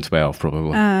N-word in a 12,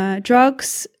 probably.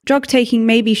 Drug taking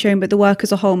may be shown, but the work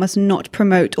as a whole must not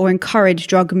promote or encourage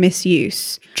drug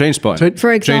misuse. Trainspotting.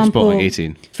 For example, Trainspotting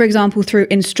 18. For example, through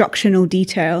instructional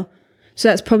detail. So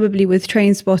that's probably with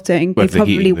Trainspotting. They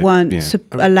probably weren't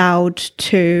allowed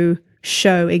to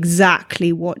show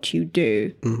exactly what you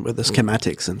do. With the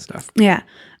schematics and stuff. Yeah.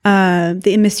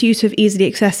 The misuse of easily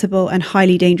accessible and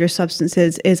highly dangerous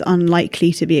substances is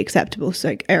unlikely to be acceptable, so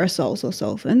like aerosols or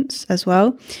solvents as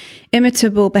well.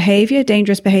 Imitable behavior,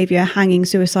 dangerous behavior, hanging,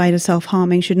 suicide, or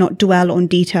self-harming should not dwell on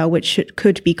detail which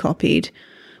could be copied.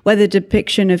 Whether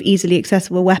depiction of easily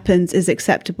accessible weapons is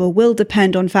acceptable will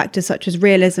depend on factors such as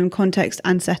realism, context,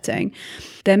 and setting.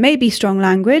 There may be strong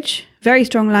language. Very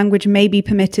strong language may be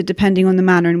permitted depending on the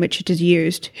manner in which it is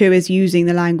used, who is using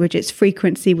the language, its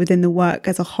frequency within the work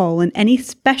as a whole, and any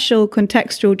special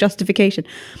contextual justification.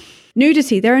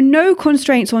 Nudity. There are no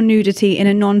constraints on nudity in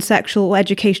a non-sexual or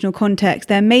educational context.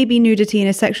 There may be nudity in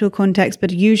a sexual context,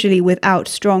 but usually without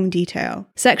strong detail.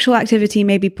 Sexual activity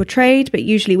may be portrayed, but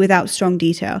usually without strong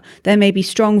detail. There may be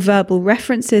strong verbal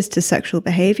references to sexual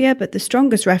behavior, but the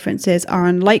strongest references are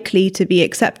unlikely to be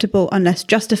acceptable unless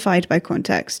justified by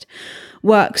context.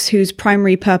 Works whose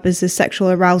primary purpose is sexual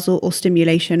arousal or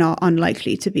stimulation are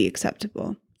unlikely to be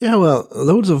acceptable. Yeah, well,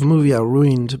 loads of movies are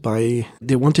ruined by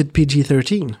they wanted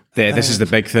PG-13. Yeah, this is the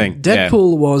big thing.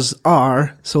 Deadpool was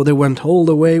R, so they went all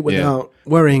the way without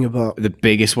worrying about. The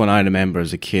biggest one I remember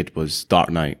as a kid was Dark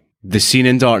Knight. The scene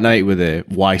in Dark Knight with the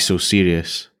 "Why so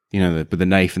serious?" With the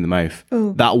knife in the mouth.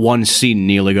 Oh. That one scene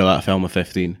nearly got that film a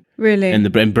 15. Really?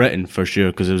 In Britain, for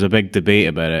sure, because there was a big debate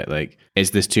about it. Like,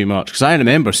 is this too much? Because I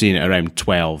remember seeing it around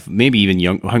 12, maybe even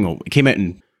young. Hang on, it came out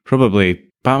in probably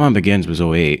Batman Begins was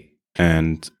 08.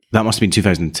 And that must have been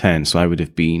 2010, so I would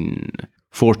have been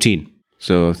 14.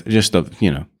 So just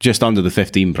under the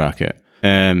 15 bracket.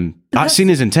 That scene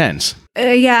is intense.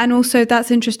 Yeah, and also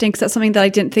that's interesting because that's something that I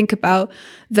didn't think about,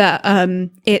 that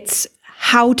it's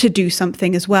how to do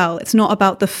something as well. It's not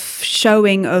about the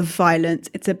showing of violence.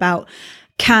 It's about,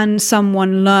 can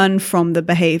someone learn from the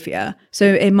behavior?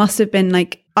 So it must have been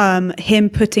like him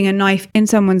putting a knife in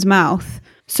someone's mouth,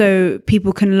 so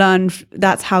people can learn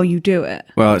that's how you do it.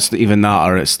 Well, it's even that,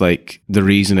 or it's like the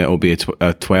reason it will be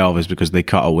a 12 is because they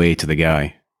cut away to the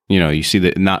guy. You see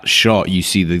that in that shot, you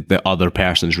see the other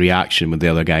person's reaction with the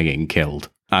other guy getting killed,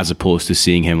 as opposed to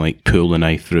seeing him like pull the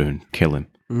knife through and kill him.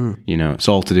 It's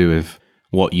all to do with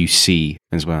what you see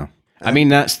as well. I mean,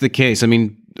 that's the case. I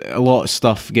mean, a lot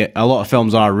of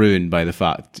films are ruined by the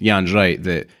fact, Jan's right,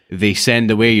 that they send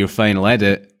away your final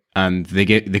edit. And they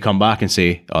come back and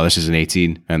say, oh, this is an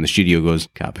 18. And the studio goes,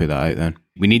 can't put that out then.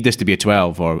 We need this to be a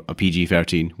 12 or a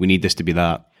PG-13. We need this to be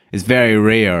that. It's very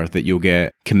rare that you'll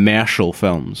get commercial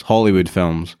films, Hollywood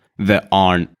films, that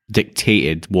aren't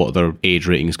dictated what their age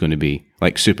rating is going to be.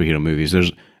 Like superhero movies.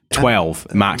 There's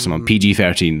 12 maximum,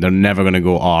 PG-13. They're never going to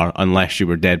go R unless you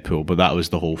were Deadpool, but that was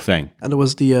the whole thing. And there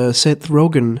was the Seth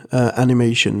Rogen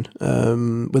animation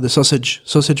with the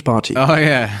sausage party. Oh,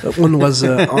 yeah. That one was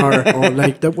R, or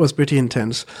like, that was pretty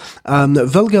intense.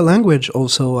 Vulgar language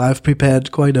also, I've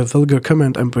prepared quite a vulgar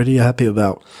comment I'm pretty happy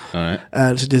about. All right.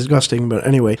 It's disgusting, but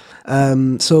anyway.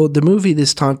 So the movie, they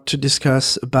start to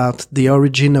discuss about the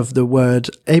origin of the word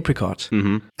apricot.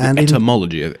 Mm-hmm. And the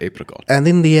etymology of apricot. And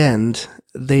in the end,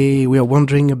 we are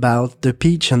wondering about the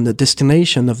peach and the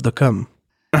destination of the cum.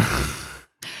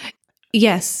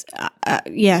 Yes.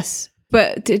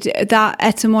 But that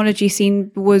etymology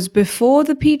scene was before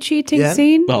the peach eating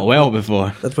scene? Well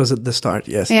before. That was at the start,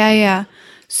 yes. Yeah.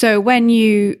 So when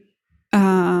you...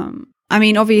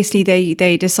 obviously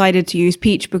they decided to use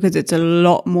peach because it's a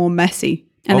lot more messy.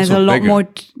 And Also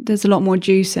there's a lot more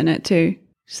juice in it too.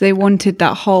 So they wanted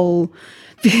that whole...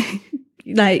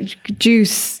 like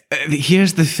juice.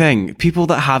 Here's the thing: people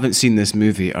that haven't seen this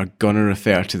movie are gonna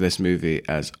refer to this movie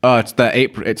as, oh, it's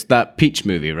that peach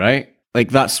movie, right?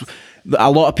 Like, that's a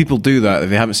lot of people do that.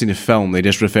 If they haven't seen a film, they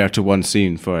just refer to one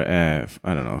scene. For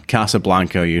I don't know,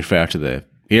 Casablanca, you refer to the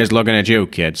 "here's looking at you,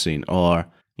 kid" scene, or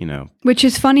which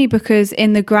is funny because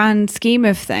in the grand scheme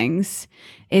of things,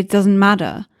 it doesn't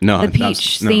matter. No, the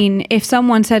peach scene. If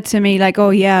someone said to me like, "Oh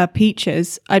yeah,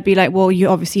 peaches," I'd be like, "Well, you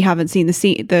obviously haven't seen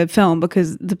the film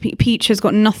because the peach has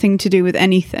got nothing to do with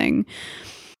anything."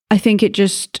 I think it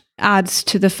just adds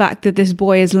to the fact that this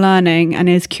boy is learning and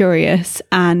is curious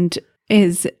and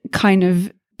is kind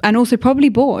of, and also probably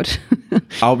bored.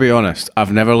 I'll be honest.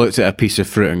 I've never looked at a piece of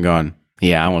fruit and gone,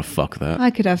 "Yeah, I want to fuck that."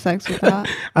 I could have sex with that.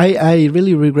 I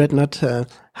really regret not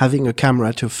having a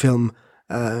camera to film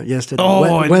yesterday.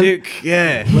 Oh, Luke,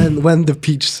 yeah. When the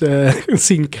peach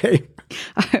scene came.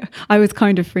 I was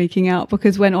kind of freaking out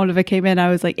because when Oliver came in, I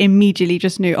was like, immediately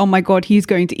just knew, oh my God, he's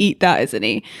going to eat that, isn't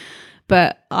he?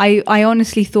 But I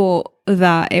honestly thought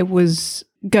that it was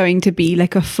going to be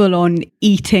like a full-on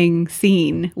eating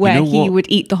scene where he would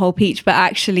eat the whole peach, but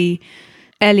actually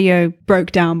Elio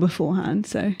broke down beforehand.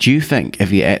 So do you think if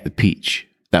he ate the peach,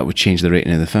 that would change the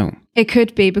rating of the film? It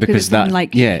could be because it's that,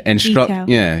 like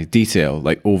detail,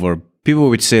 like over. People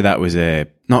would say that was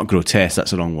not grotesque.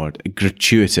 That's the wrong word.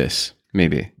 Gratuitous,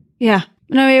 maybe. Yeah.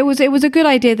 No, it was a good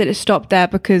idea that it stopped there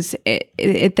because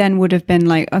it then would have been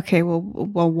like, okay, well,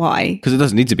 why? Because it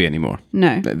doesn't need to be anymore.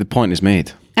 No. The point is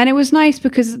made. And it was nice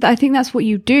because I think that's what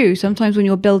you do sometimes when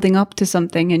you're building up to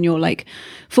something and you're like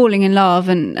falling in love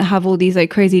and have all these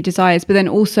like crazy desires, but then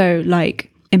also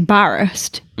like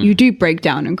embarrassed. You do break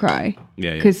down and cry.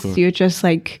 Yeah. Because you're just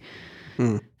like...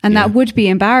 And that would be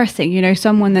embarrassing,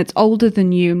 someone that's older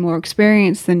than you, more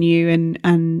experienced than you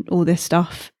and all this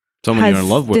stuff. Someone you're in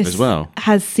love with as well.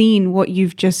 Has seen what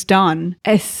you've just done.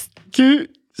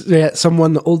 Yeah,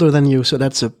 someone older than you. So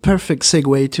that's a perfect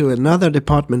segue to another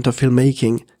department of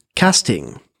filmmaking,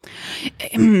 casting.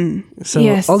 So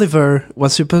yes. Oliver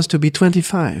was supposed to be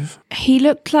 25. He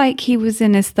looked like he was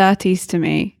in his 30s to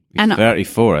me. And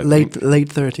 34, I think. Late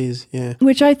 30s, yeah.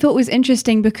 Which I thought was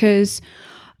interesting because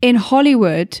in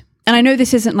Hollywood, and I know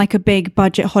this isn't like a big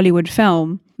budget Hollywood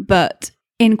film, but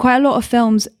in quite a lot of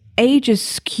films, age is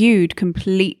skewed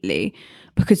completely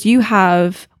because you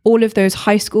have all of those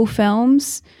high school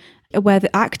films where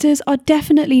the actors are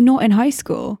definitely not in high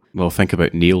school. Well, think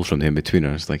about Neil from The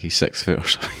In-Betweeners. Like, he's 6 foot or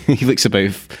something. I think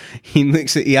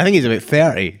he's about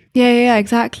 30. Yeah,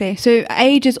 exactly. So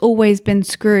age has always been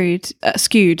skewed,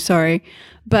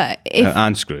 But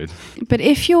And screwed. But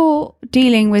if you're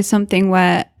dealing with something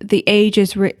where the age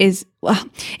is well,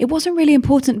 it wasn't really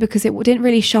important because it didn't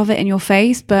really shove it in your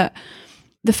face, but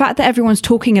the fact that everyone's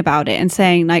talking about it and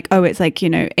saying like, oh, it's like,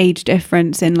 age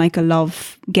difference in like a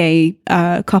love gay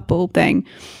couple thing.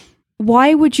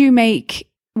 Why would you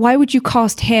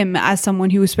cast him as someone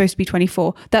who was supposed to be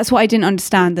 24? That's what I didn't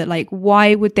understand. That like,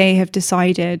 why would they have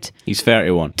decided He's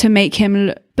 31 to make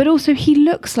him but also he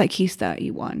looks like he's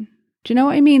 31. Do you know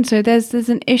what I mean? So there's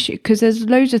an issue because there's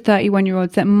loads of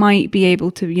 31-year-olds that might be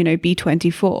able to, be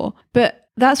 24. But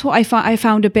that's what I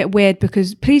found a bit weird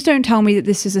because please don't tell me that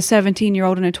this is a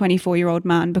 17-year-old and a 24-year-old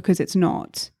man because it's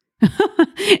not.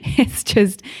 It's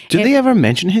just... Did they ever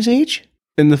mention his age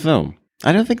in the film?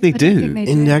 I don't think they do.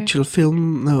 In the actual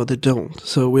film, no, they don't.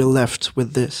 So we're left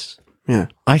with this. Yeah.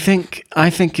 I think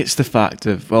it's the fact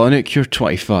of, well, Anouk, you're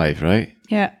 25, right?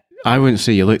 Yeah. I wouldn't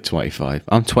say you look 25.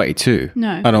 I'm 22.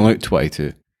 No. I don't look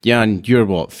 22. Jan, you're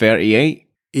what, 38?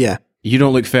 Yeah. You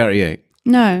don't look 38.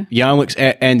 No. Jan looks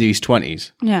end of his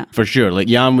 20s. Yeah. For sure. Like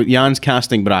Jan's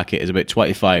casting bracket is about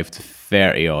 25 to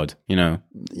 30 odd,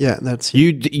 Yeah, that's...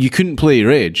 You couldn't play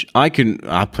your age. I could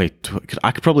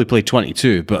probably play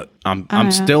 22, but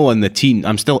I'm still in the teen.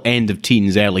 I'm still end of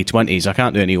teens, early 20s. I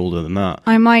can't do any older than that.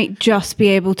 I might just be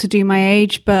able to do my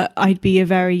age, but I'd be a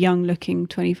very young looking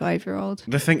 25-year-old.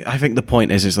 I think the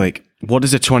point is like, what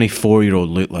does a 24-year-old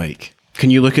look like? Can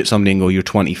you look at somebody and go, you're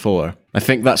 24? I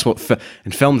think that's what,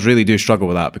 and films really do struggle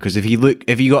with that, because if you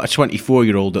got a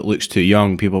 24-year-old that looks too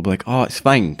young, people will be like, oh, it's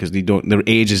fine, because their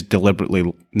age is deliberately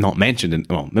not mentioned.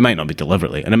 Well, they might not be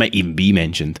deliberately, and it might even be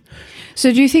mentioned.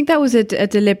 So do you think that was a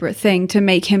deliberate thing to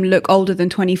make him look older than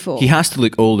 24? He has to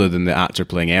look older than the actor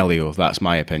playing Elio. That's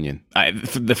my opinion.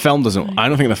 The film doesn't. I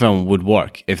don't think the film would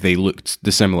work if they looked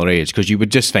the similar age, because you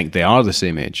would just think they are the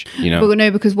same age. But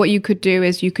no, because what you could do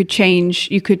is you could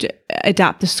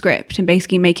adapt the script and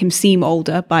basically make him seem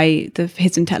older by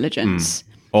his intelligence.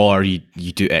 Or you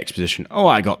do exposition. Oh,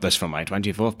 I got this for my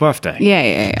 24th birthday.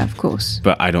 Yeah, of course.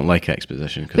 But I don't like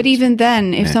exposition. But even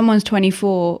then, if someone's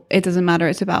 24, it doesn't matter.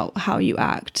 It's about how you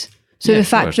act. So the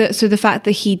fact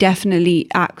that he definitely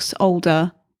acts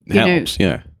older, helps.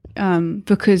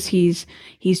 Because he's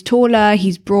taller,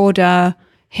 he's broader,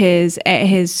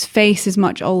 his face is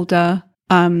much older,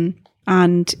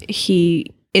 and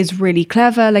he is really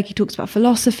clever. Like, he talks about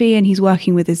philosophy, and he's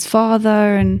working with his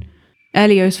father and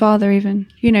Elio's father even,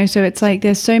 so it's like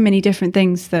there's so many different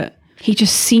things that he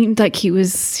just seemed like he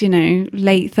was,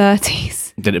 late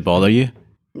 30s. Did it bother you?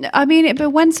 I mean, but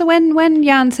when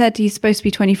Jan said he's supposed to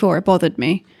be 24, it bothered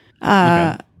me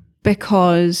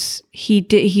because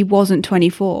he wasn't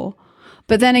 24.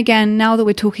 But then again, now that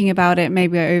we're talking about it,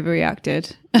 maybe I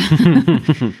overreacted.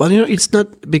 Well, it's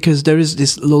not, because there is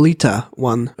this Lolita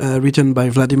one written by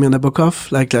Vladimir Nabokov.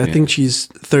 Like, I think she's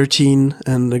 13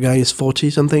 and the guy is 40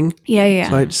 something. Yeah.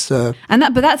 So it's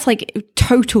but that's like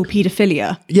total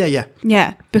pedophilia. Yeah.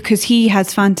 Yeah, because he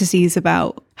has fantasies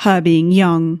about her being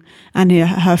young and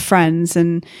her friends,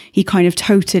 and he kind of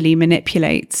totally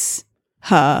manipulates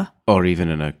her. Or even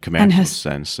in a commercial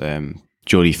sense,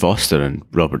 Jodie Foster and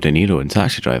Robert De Niro in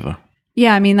Taxi Driver.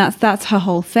 Yeah, I mean that's her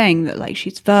whole thing, that like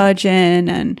she's virgin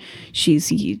and she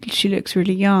looks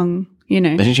really young,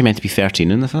 Isn't she meant to be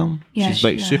 13 in the film? Yeah, she's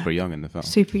like super young in the film.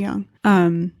 Super young.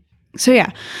 So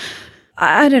yeah,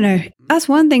 I don't know. That's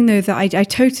one thing though that I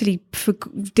totally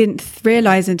didn't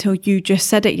realize until you just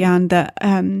said it, Jan, that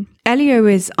Elio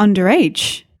is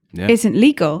underage, isn't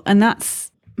legal, and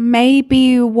that's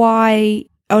maybe why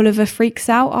Oliver freaks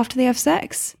out after they have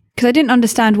sex. Because I didn't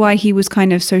understand why he was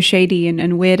kind of so shady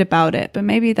and weird about it, but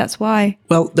maybe that's why.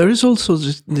 Well, there is also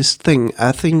this thing.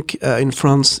 I think in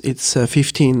France it's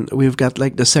 15. We've got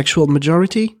like the sexual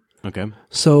majority. Okay.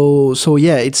 So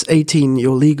yeah, it's 18.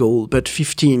 You're legal, but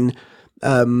 15.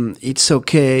 It's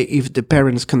okay if the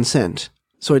parents consent.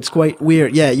 So it's quite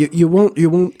weird. Yeah, you won't.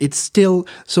 It's still.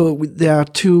 So there are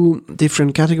two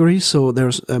different categories. So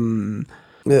there's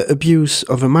abuse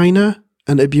of a minor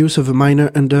and abuse of a minor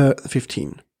under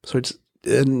 15. So it's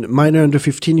minor under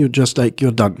 15. You're just like,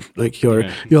 you're done. Like your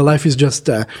life is just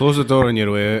close the door on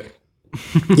your way out.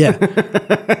 Yeah,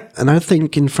 and I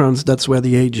think in France that's where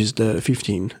the age is the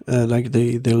 15, like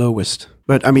the lowest.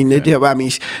 But I mean,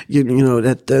 you know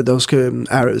that those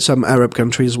some Arab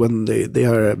countries, when they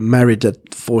are married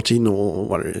at 14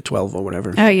 or 12 or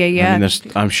whatever. Oh yeah. I mean,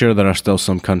 I'm sure there are still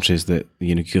some countries that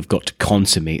you've got to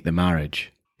consummate the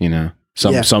marriage.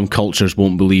 Some cultures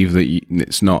won't believe that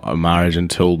it's not a marriage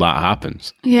until that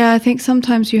happens. Yeah, I think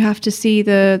sometimes you have to see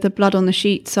the blood on the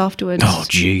sheets afterwards. Oh,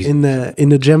 jeez. In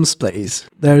the Gems plays,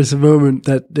 there's a moment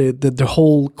that the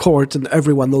whole court and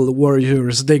everyone, all the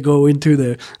warriors, they go into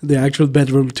the actual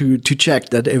bedroom to check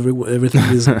that everything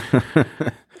is.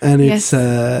 And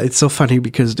it's so funny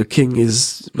because the king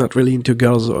is not really into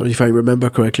girls, or if I remember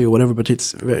correctly, or whatever. But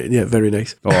it's very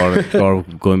nice. Or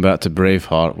going back to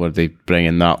Braveheart, where they bring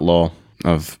in that law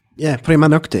of prima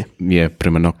nocte. Yeah,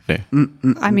 prima nocte.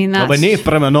 I mean, that's... There'll be no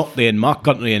prima nocte in my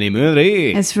country anymore,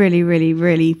 eh? It's really, really,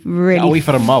 really, really... Get away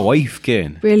from my wife,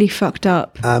 Ken. Really fucked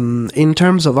up. In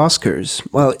terms of Oscars,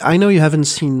 well, I know you haven't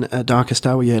seen Darkest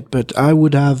Hour yet, but I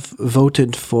would have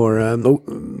voted for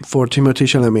Timothée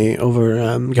Chalamet over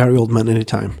Gary Oldman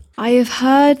anytime. I have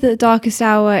heard that Darkest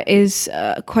Hour is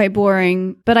quite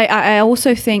boring, but I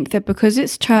also think that because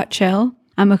it's Churchill,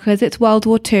 and because it's World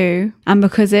War II, and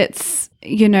because it's,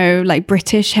 like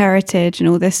British heritage and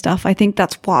all this stuff, I think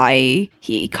that's why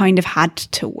he kind of had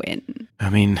to win. I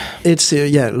mean... It's,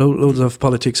 loads of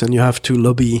politics, and you have to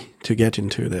lobby to get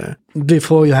into there.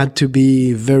 Before you had to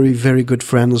be very, very good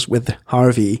friends with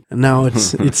Harvey, and now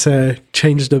it's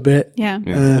changed a bit. Yeah.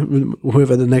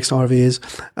 Whoever the next Harvey is.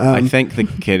 I think the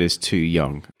kid is too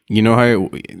young. You know how,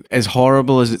 as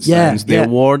horrible as it sounds, the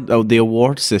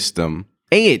award system...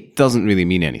 it doesn't really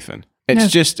mean anything. It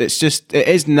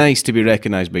is nice to be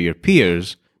recognised by your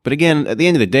peers, but again, at the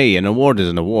end of the day, an award is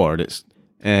an award. It's.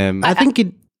 I think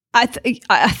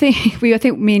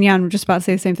me and Jan were just about to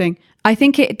say the same thing. I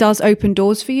think it does open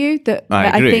doors for you.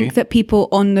 I think that people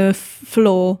on the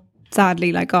floor,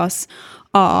 sadly, like us,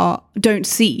 don't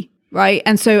see. Right.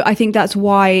 And so I think that's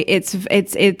why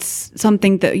it's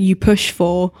something that you push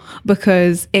for,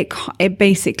 because it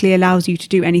basically allows you to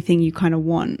do anything you kind of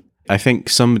want. I think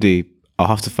I'll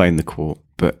have to find the quote,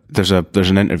 but there's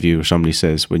an interview where somebody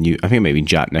says I think it might have been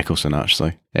Jack Nicholson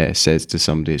actually, says to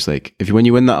somebody, it's like, when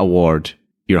you win that award,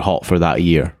 you're hot for that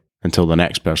year until the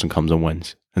next person comes and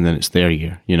wins, and then it's their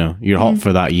year, you're hot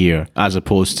for that year, as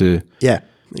opposed to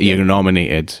you're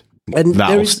nominated, and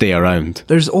that'll stay around.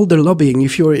 There's all the lobbying.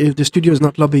 If the studio is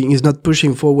not lobbying, is not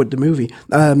pushing forward the movie.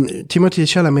 Timothée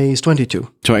Chalamet is 22.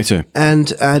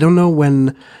 And I don't know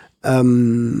when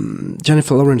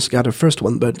Jennifer Lawrence got her first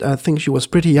one, but I think she was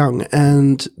pretty young.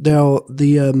 And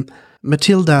the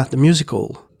Matilda, the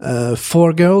musical,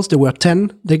 4 girls, there were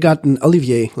 10. They got an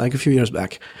Olivier like a few years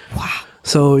back. Wow.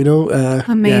 So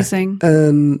amazing.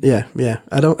 Yeah.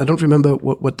 And I don't remember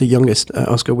what the youngest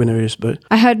Oscar winner is, but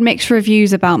I heard mixed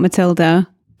reviews about Matilda,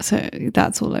 so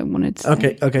that's all I wanted to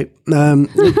say. Okay.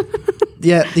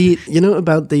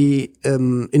 About the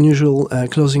unusual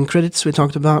closing credits we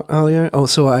talked about earlier.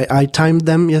 Also, I timed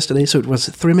them yesterday, so it was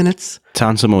 3 minutes.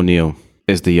 Tansem O'Neill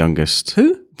is the youngest.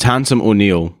 Who? Tansem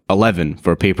O'Neill, 11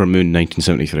 for Paper Moon,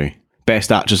 1973.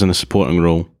 Best actress in a supporting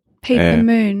role. Paper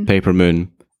Moon. Paper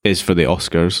Moon is for the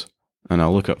Oscars, and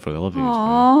I'll look up for the Olivier.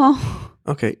 Aww.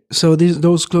 Okay, so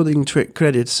those closing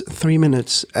credits, 3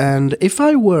 minutes. And if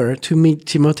I were to meet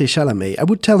Timothée Chalamet, I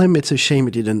would tell him it's a shame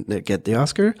he didn't get the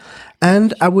Oscar,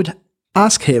 and I would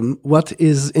ask him what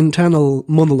his internal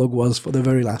monologue was for the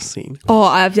very last scene. Oh,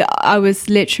 I was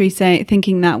literally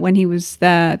thinking that when he was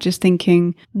there, just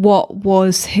thinking, what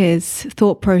was his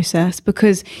thought process?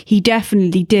 Because he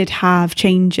definitely did have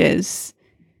changes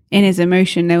in his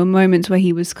emotion. There were moments where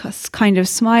he was kind of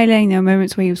smiling. There were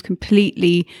moments where he was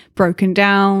completely broken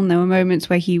down. There were moments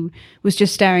where he was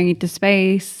just staring into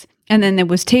space. And then there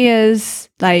was tears.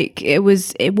 Like it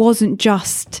wasn't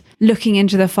just looking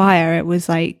into the fire. It was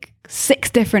like 6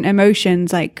 different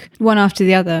emotions, like one after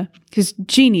the other. Because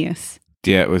genius.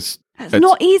 Yeah, it was. It's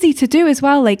not easy to do as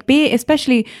well. Like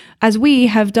especially as we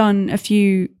have done a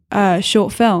few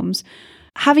short films,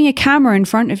 having a camera in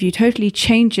front of you totally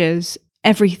changes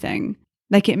everything.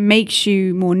 Like it makes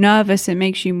you more nervous. It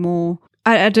makes you more,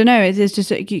 I don't know. It's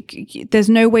just there's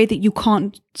no way that you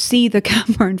can't see the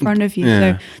camera in front of you.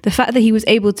 Yeah. So the fact that he was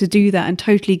able to do that and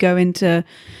totally go into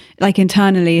like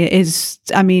internally is,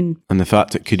 I mean, and the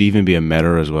fact it could even be a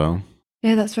mirror as well.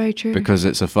 Yeah, that's very true. Because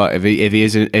it's a fact. If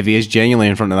he is genuinely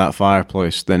in front of that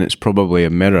fireplace, then it's probably a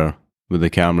mirror with the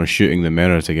camera shooting the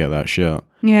mirror to get that shot.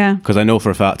 Yeah. Because I know for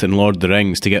a fact in Lord of the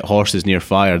Rings, to get horses near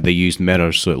fire, they used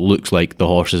mirrors so it looks like the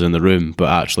horse is in the room, but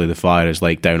actually the fire is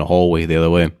like down a hallway the other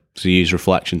way. So you use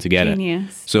reflection to get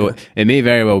Genius. it. So it may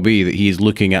very well be that he's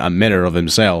looking at a mirror of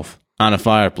himself and a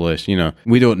fireplace. You know,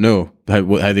 we don't know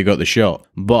how they got the shot,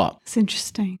 but It's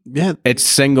interesting. Yeah. it's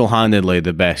single-handedly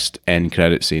the best end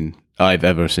credit scene I've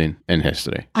ever seen in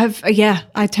history.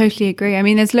 I totally agree. I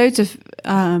mean, there's loads of.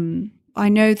 I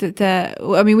know that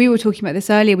we were talking about this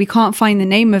earlier. We can't find the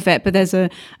name of it, but there's a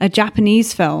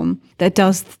Japanese film that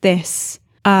does this.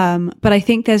 But I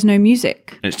think there's no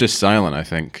music. It's just silent, I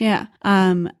think. Yeah.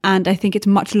 And I think it's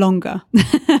much longer,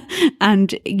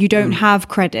 and you don't have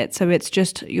credits, so it's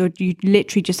just you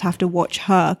literally just have to watch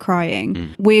her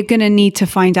crying. We're gonna need to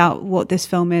find out what this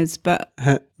film is, but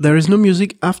There is no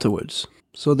music afterwards.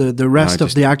 So the rest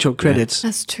of the actual credits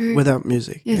that's true. without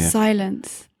music. It's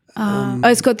silence.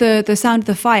 It's got the sound of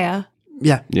the fire.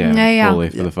 Yeah. Yeah. Fully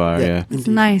for the fire, yeah. It's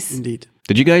nice. Indeed.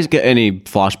 Did you guys get any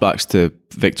flashbacks to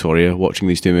Victoria watching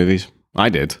these two movies? I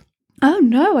did. Oh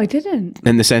no, I didn't.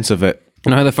 In the sense of it,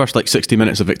 you know how the first 60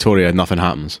 minutes of Victoria, nothing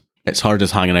happens. It's her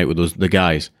just hanging out with the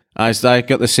guys. I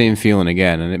got the same feeling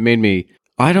again, and it made me,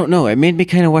 I don't know, it made me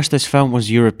kind of wish this film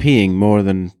was European more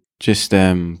than just,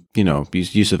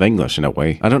 use of English in a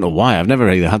way. I don't know why. I've never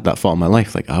really had that thought in my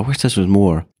life. Like, I wish this was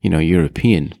more,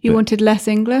 European. You But wanted less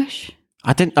English?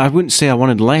 I wouldn't say I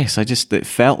wanted less. It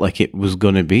felt like it was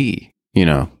going to be,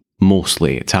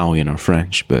 mostly Italian or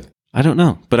French, but I don't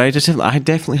know. But I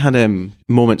definitely had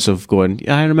moments of going,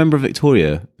 yeah, I remember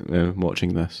Victoria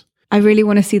watching this. I really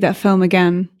want to see that film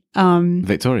again.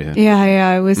 Victoria?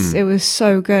 Yeah, it was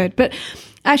so good. But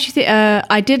actually,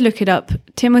 I did look it up.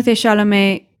 Timothée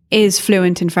Chalamet is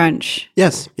fluent in French.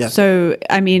 Yes. So,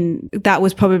 I mean, that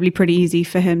was probably pretty easy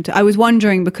for him to. I was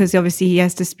wondering because obviously he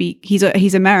has to speak.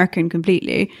 He's American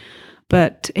completely,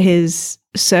 but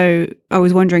so I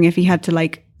was wondering if he had to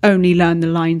only learn the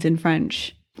lines in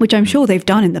French, which I'm sure they've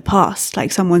done in the past.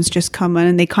 Like someone's just come in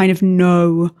and they kind of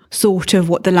know sort of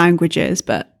what the language is,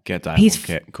 but Get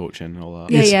dialogue coaching, all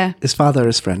that. Yeah. His father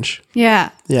is French. Yeah.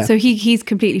 Yeah. So he's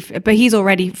completely, but he's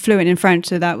already fluent in French.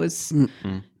 So that was,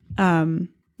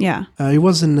 yeah. He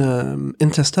was in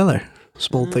Interstellar,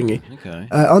 small thingy. Okay.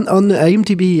 On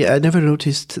IMDb, I never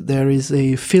noticed there is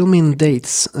a filming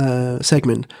dates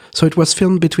segment. So it was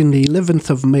filmed between the 11th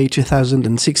of May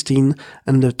 2016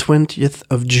 and the 20th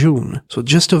of June. So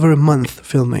just over a month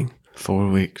filming. 4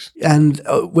 weeks. And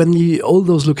when all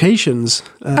those locations...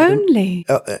 Only?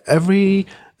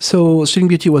 So Sleeping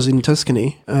Beauty was in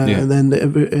Tuscany, and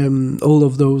then all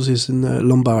of those is in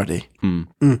Lombardy.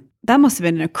 That must have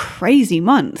been a crazy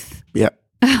month. Yeah.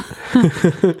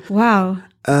 Wow.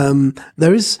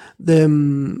 There is the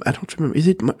I don't remember. Is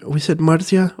it we said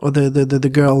Martia or the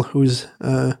girl who's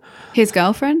His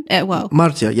girlfriend?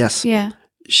 Martia? Yes. Yeah.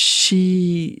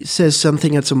 She says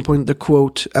something at some point. The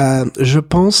quote: "Je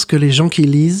pense que les gens qui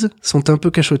lisent sont un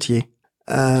peu cachotiers."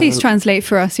 Please translate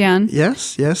for us, Jan.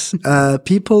 Yes.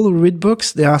 People who read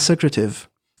books, they are secretive.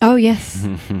 Oh, yes.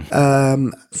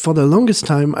 For the longest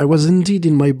time, I was indeed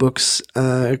in my books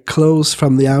closed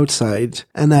from the outside,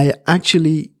 and I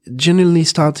actually genuinely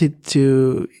started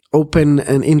to open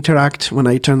and interact when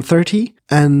I turned 30.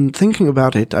 And thinking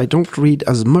about it, I don't read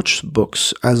as much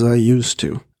books as I used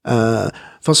to.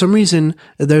 For some reason,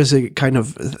 there's a kind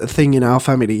of thing in our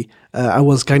family. I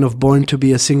was kind of born to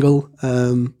be a single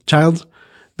child.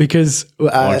 Because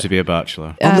Or to be a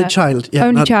bachelor. Only child, yeah,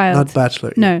 only child, not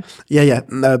bachelor. No, yeah.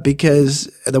 Because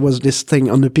there was this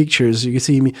thing on the pictures. You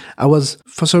see me. I was,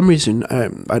 for some reason,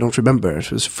 I don't remember.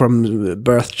 It was from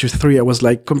birth to 3. I was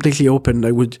completely open.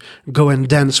 I would go and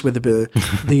dance with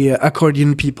the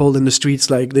accordion people in the streets,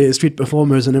 like the street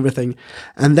performers and everything.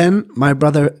 And then my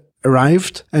brother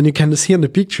arrived, and you can see on the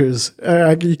pictures,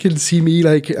 you can see me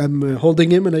I'm holding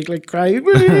him and I crying.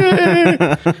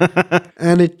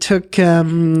 And it took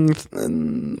then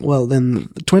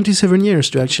 27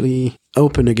 years to actually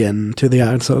open again to the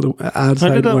outside How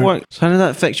did that work? So how did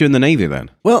that affect you in the Navy then?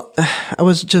 Well, I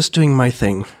was just doing my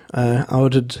thing. I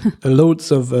ordered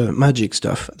loads of magic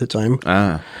stuff at the time.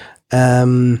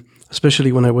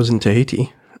 Especially when I was in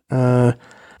Tahiti. I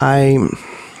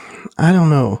don't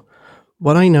know.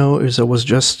 What I know is I was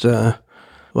just, you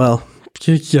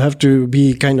have to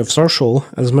be kind of social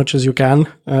as much as you can.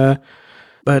 And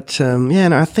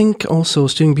I think also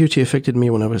Sleeping Beauty affected me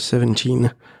when I was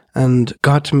 17 and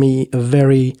got me a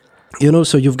very,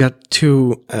 so you've got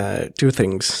two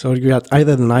things. So you got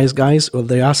either the nice guys or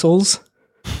the assholes.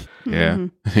 Yeah.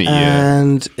 Mm-hmm. Yeah.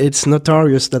 And it's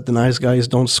notorious that the nice guys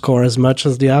don't score as much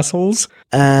as the assholes.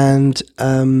 And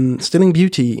Sleeping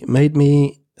Beauty made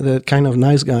me the kind of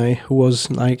nice guy who was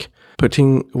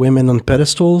putting women on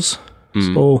pedestals.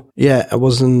 So yeah, I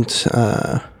wasn't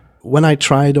when I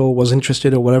tried or was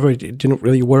interested or whatever, it didn't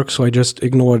really work, so I just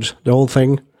ignored the whole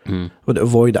thing. Would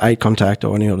avoid eye contact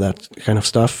or any of that kind of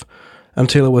stuff.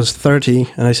 until I was 30,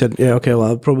 and I said, yeah, okay, well,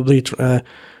 I'll probably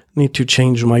need to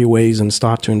change my ways and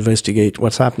start to investigate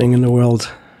what's happening in the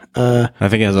world. I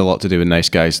think it has a lot to do with nice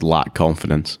guys lack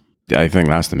confidence. I think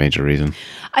that's the major reason.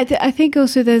 I think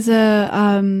also there's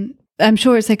I'm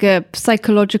sure it's like a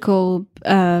psychological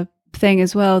thing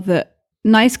as well, that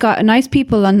nice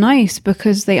people are nice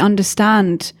because they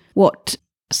understand what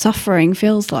suffering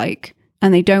feels like,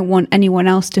 and they don't want anyone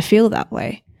else to feel that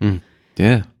way.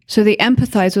 Yeah. So they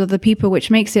empathize with other people, which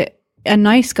makes it a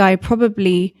nice guy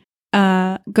probably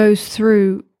goes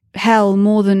through hell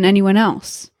more than anyone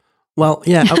else. Well,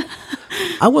 yeah,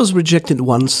 I was rejected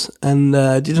once, and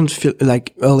didn't feel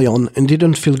like early on, and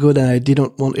didn't feel good, and I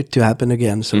didn't want it to happen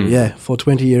again. So yeah, for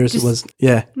 20 years it was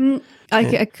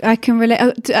I can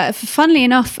relate. Funnily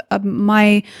enough,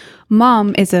 my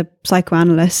mom is a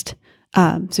psychoanalyst,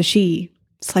 so she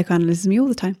psychoanalyzes me all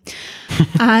the time.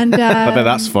 And I bet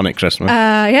that's fun at Christmas.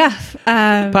 yeah.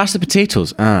 Pass the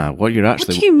potatoes. What you're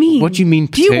actually... What do you mean? What do you mean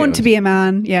potatoes? Do you want to be a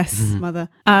man? Yes, mother.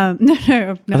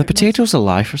 No. Are the potatoes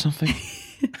alive or something?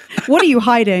 What are you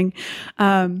hiding?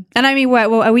 And I mean,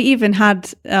 we even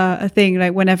had a thing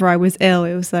like whenever I was ill,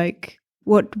 it was like,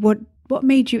 what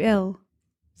made you ill?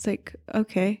 It's like,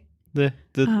 okay. The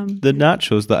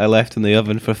nachos that I left in the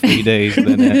oven for 3 days.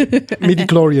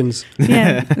 Midi-chlorians.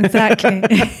 Yeah, exactly.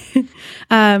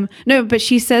 No, but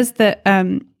she says that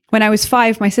when I was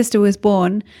 5, my sister was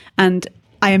born, and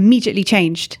I immediately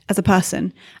changed as a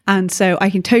person. And so I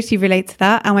can totally relate to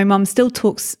that. And my mum still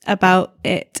talks about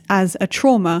it as a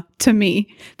trauma to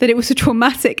me, that it was a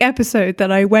traumatic episode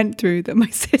that I went through, that my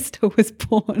sister was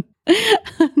born.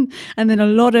 And then a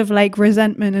lot of like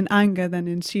resentment and anger then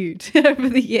ensued over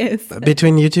the years.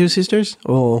 Between you two sisters?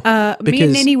 Or me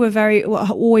and Nini were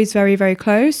always very, very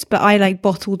close, but I like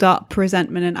bottled up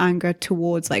resentment and anger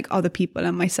towards like other people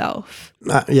and myself.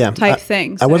 Type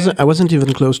thing. So. I wasn't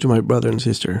even close to my brother and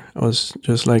sister. I was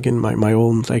just like in my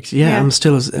own, like, I'm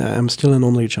still an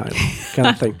only child kind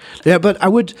of thing. Yeah, but I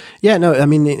would, I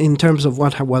mean, in terms of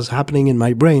what was happening in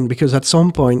my brain, because at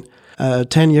some point,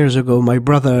 10 years ago, my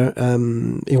brother,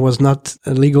 he was not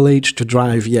a legal age to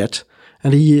drive yet.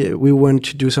 And we went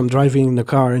to do some driving in the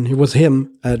car, and it was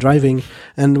him driving.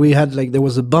 And we had there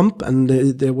was a bump, and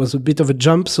there was a bit of a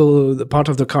jump. So the part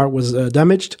of the car was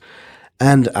damaged.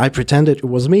 And I pretended it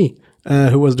was me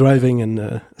who was driving. And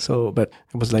but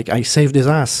it was like I saved his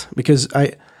ass, because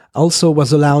I also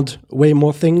was allowed way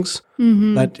more things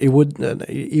that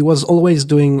he was always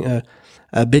doing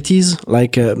bêtises,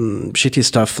 like shitty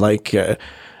stuff, like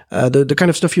the kind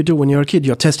of stuff you do when you're a kid.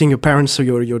 You're testing your parents, so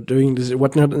you're doing this,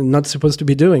 what not supposed to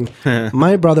be doing.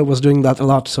 My brother was doing that a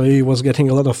lot, so he was getting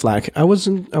a lot of flack. I was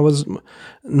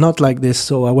not like this,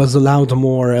 so I was allowed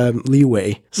more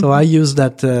leeway. So I used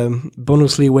that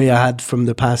bonus leeway I had from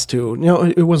the past to,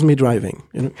 it was me driving.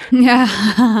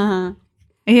 Yeah.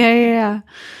 Yeah.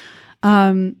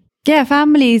 Yeah,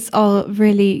 families are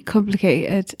really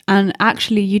complicated, and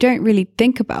actually you don't really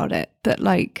think about it, that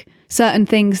like certain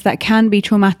things that can be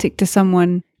traumatic to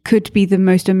someone could be the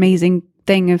most amazing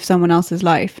thing of someone else's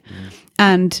life.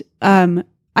 And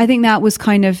I think that was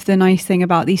kind of the nice thing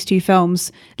about these two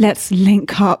films. Let's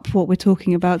link up what we're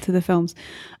talking about to the films,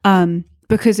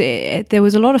 because there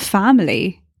was a lot of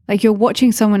family. Like, you're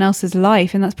watching someone else's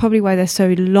life, and that's probably why they're so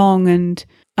long and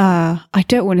I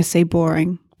don't want to say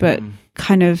boring, but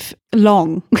kind of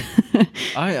long.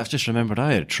 I've just remembered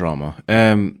I had trauma.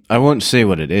 I won't say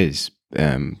what it is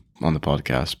on the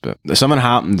podcast, but something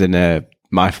happened in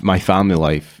my family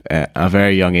life at a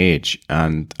very young age,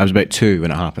 and I was about 2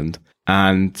 when it happened,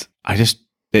 and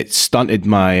it stunted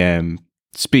my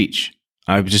speech.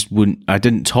 I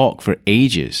didn't talk for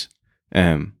ages,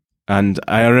 and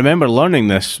I remember learning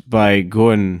this by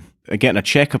getting a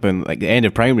checkup in like the end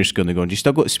of primary school, and they're going, "Do you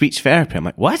still go to speech therapy?" I'm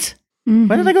like, "What? When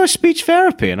did I go to speech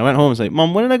therapy?" And I went home and was like,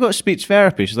 "Mom, when did I go to speech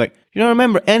therapy?" She's like, "You don't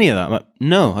remember any of that?" I'm like,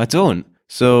 "No, I don't."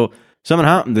 So something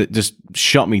happened that just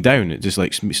shut me down. It just I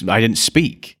didn't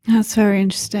speak. That's very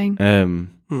interesting.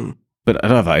 But I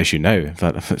don't have that issue now. In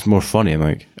fact, it's more funny.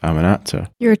 I'm an actor.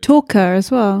 You're a talker as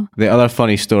well. The other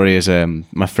funny story is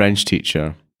my French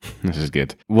teacher. This is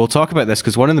good. We'll talk about this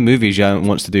because one of the movies Jan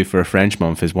wants to do for a French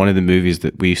month is one of the movies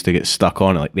that we used to get stuck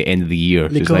on at like the end of the year.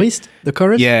 The chorus? The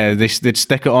chorus? Yeah, they'd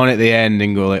stick it on at the end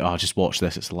and go like, "Oh, just watch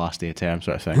this. It's the last day of term,"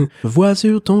 sort of thing. Vois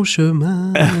sur ton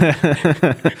chemin.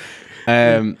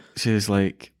 She was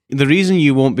like, "The reason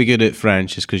you won't be good at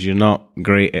French is because you're not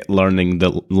great at learning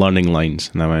the learning lines."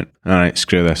 And I went, "All right,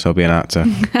 screw this. I'll be an actor."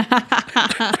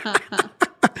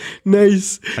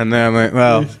 Nice. And then I'm like,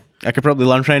 "Well, I could probably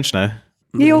learn French now."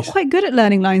 You're quite good at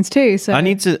learning lines too. So I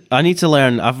need to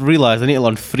learn. I've realised I need to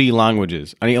learn 3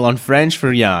 languages. I need to learn French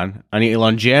for Jan. I need to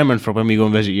learn German for when we go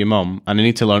and visit your mum, and I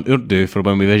need to learn Urdu for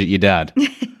when we visit your dad.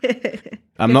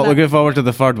 I'm not looking forward to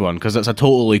the third one because it's a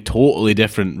totally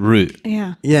different route.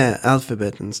 Yeah. Yeah,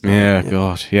 alphabet and stuff. Yeah,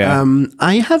 God, yeah.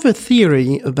 I have a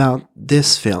theory about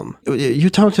this film.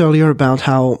 You talked earlier about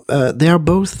how they are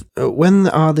both. When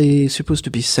are they supposed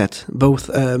to be set? Both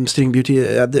Stealing Beauty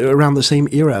around the same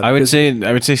era. I would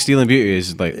say Stealing Beauty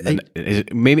is like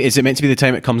is it meant to be the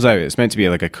time it comes out? It's meant to be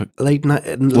like a late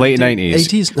 90s.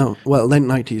 80s? No, well, late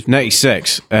 90s.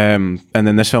 96. And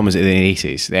then this film is in the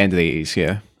 80s, the end of the 80s.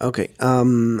 Yeah. Okay,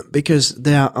 because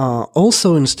they are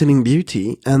also in Stealing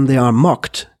Beauty, and they are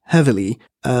mocked heavily.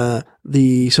 So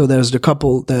there's the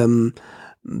couple,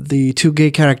 the 2 gay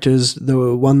characters.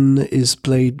 The one is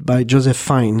played by Joseph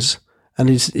Fiennes, and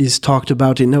he's talked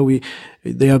about it. No,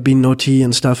 they have been naughty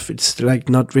and stuff. It's like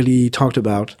not really talked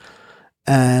about.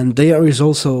 And there is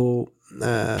also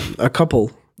a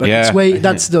couple. But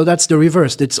that's the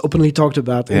reverse. It's openly talked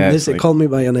about. In this, they call me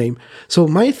by a name. So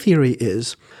my theory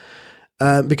is,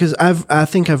 because I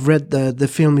think I've read the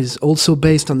film is also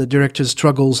based on the director's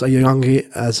struggles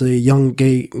as a young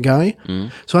gay guy.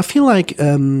 So I feel like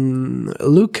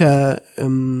Luca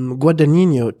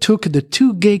Guadagnino took the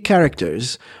 2 gay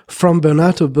characters from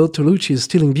Bernardo Bertolucci's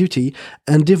Stealing Beauty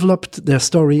and developed their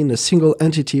story in a single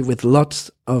entity with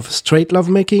lots of straight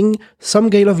lovemaking, some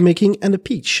gay lovemaking, and a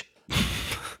peach.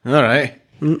 All right.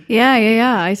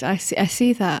 Yeah. I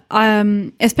see that.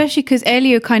 Especially because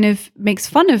Elio kind of makes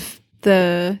fun of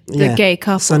the gay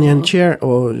couple. Sonny and Cher,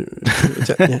 or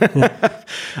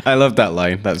I love that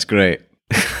line. That's great.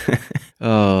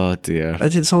 Oh dear.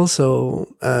 But it's also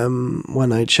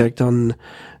when I checked on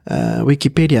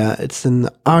Wikipedia, it's an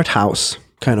art house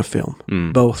kind of film.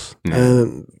 Both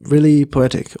really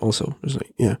poetic. Also, it's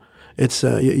like, it's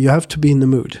you have to be in the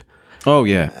mood. Oh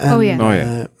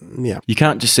yeah. Yeah. You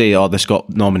can't just say, "Oh, this got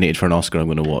nominated for an Oscar. I'm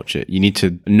going to watch it." You need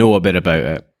to know a bit about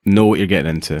it, know what you're getting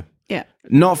into. Yeah.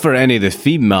 Not for any of the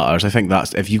theme matters. I think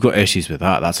that's, if you've got issues with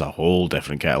that, that's a whole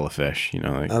different kettle of fish. You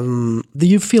know. Like. Do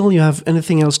you feel you have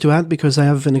anything else to add? Because I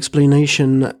have an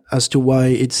explanation as to why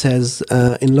it says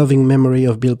 "in loving memory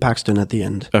of Bill Paxton" at the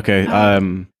end. Okay.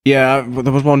 Yeah.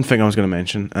 There was one thing I was going to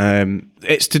mention.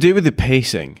 It's to do with the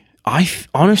pacing. I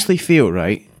honestly feel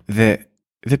that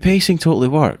the pacing totally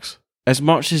works. As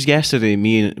much as yesterday,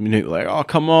 me and Minute were like, "Oh,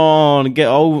 come on, get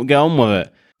on with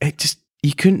it." It just,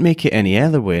 you couldn't make it any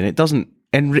other way, and it doesn't.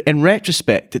 In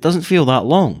retrospect, it doesn't feel that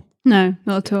long. No,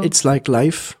 not at all. It's like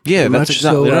life. Yeah, that's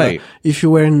exactly right. If you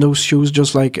were in those shoes,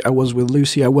 just like I was with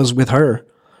Lucy, I was with her,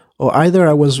 or either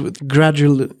I was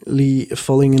gradually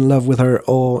falling in love with her,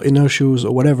 or in her shoes,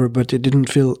 or whatever. But it didn't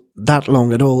feel that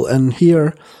long at all. And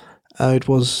here, it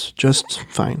was just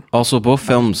fine. Also, both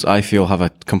films, I feel, have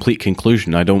a complete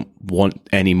conclusion. I don't want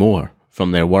any more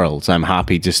from their worlds. I'm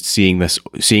happy just seeing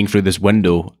through this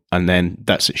window, and then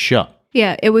that's it shut.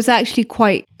 Yeah, it was actually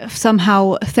quite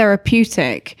somehow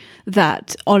therapeutic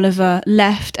that Oliver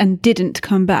left and didn't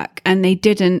come back, and they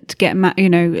didn't get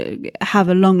have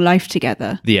a long life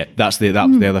together. Yeah, that's the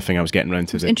other thing I was getting around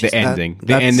to. The ending.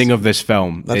 The ending of this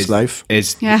film. That's life.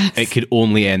 It could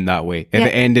only end that way. If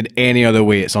it ended any other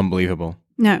way, it's unbelievable.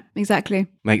 No, exactly.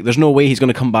 Like, there's no way he's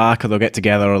going to come back, or they'll get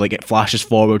together, or like it flashes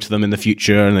forward to them in the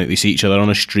future, and like they see each other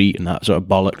on a street and that sort of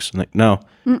bollocks. And like, no.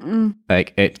 Mm-mm.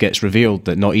 Like, it gets revealed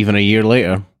that not even a year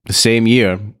later, the same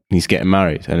year, he's getting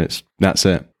married, and that's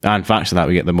it. And thanks to that,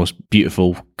 we get the most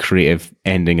beautiful, creative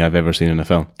ending I've ever seen in a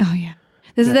film. Oh yeah,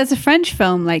 there's a French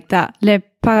film like that, Le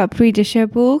Parapluie de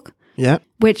Cherbourg. Yeah,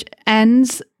 which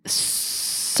ends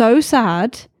so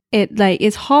sad. It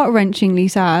is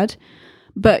heart-wrenchingly sad.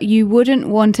 But you wouldn't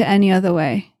want it any other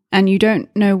way, and you don't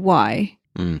know why,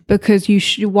 because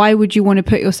why would you want to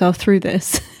put yourself through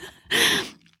this?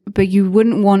 But you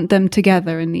wouldn't want them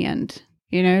together in the end.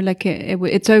 You know, like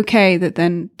it's okay that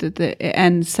then that it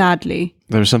ends sadly.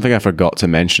 There was something I forgot to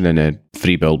mention in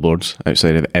 3 Billboards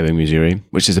Outside of Ebbing, Missouri,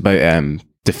 which is about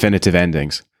definitive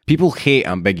endings. People hate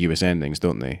ambiguous endings,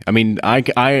 don't they? I mean,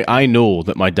 I know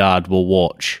that my dad will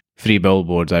watch 3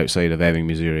 Billboards Outside of Ebbing,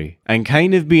 Missouri, and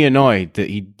kind of be annoyed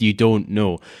that you don't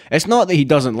know. It's not that he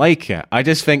doesn't like it. I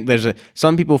just think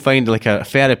some people find like a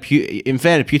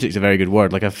therapeutic's a very good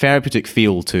word, like a therapeutic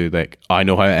feel to like, I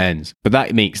know how it ends. But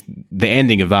that makes, the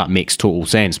ending of that makes total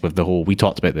sense with the whole, we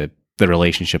talked about the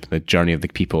relationship and the journey of the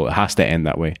people. It has to end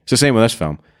that way. It's the same with this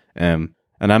film. An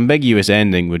ambiguous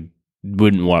ending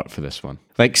wouldn't work for this one.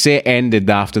 Like, say it ended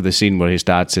after the scene where his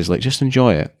dad says, like, just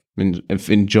enjoy it.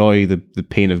 enjoy the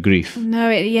pain of grief. No,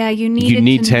 you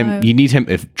need to him. know. You need him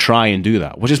to try and do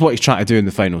that, which is what he's trying to do in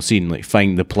the final scene. Like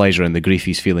find the pleasure and the grief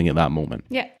he's feeling at that moment.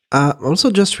 Yeah.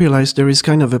 Also just realized there is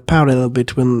kind of a parallel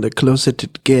between the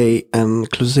closeted gay and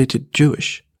closeted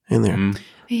Jewish in there. Mm.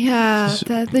 Yeah,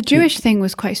 the Jewish thing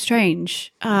was quite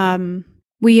strange.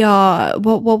 We are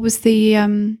what was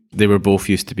the They were both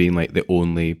used to being like the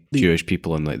only Jewish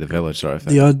people in like the village sort of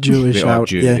thing. The odd Jewish The odd out,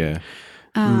 Jew, yeah.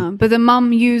 But the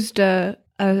mum used a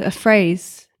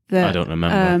phrase that I don't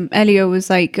remember. Elio was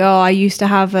like, "Oh, I used to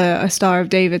have a Star of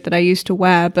David that I used to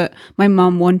wear, but my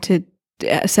mum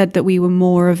said that we were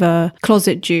more of a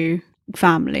closet Jew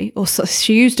family." Or so,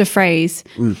 she used a phrase,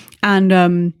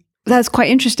 and that's quite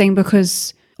interesting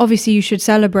because obviously you should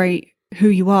celebrate who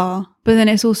you are, but then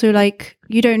it's also like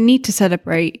you don't need to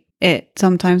celebrate it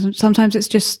sometimes. Sometimes it's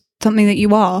just something that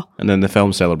you are. And then the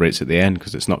film celebrates at the end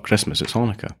because it's not Christmas, it's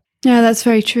Hanukkah. Yeah, that's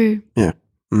very true. Yeah.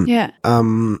 Yeah.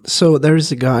 So there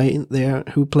is a guy there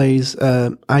who plays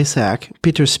Isaac,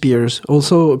 Peter Spears,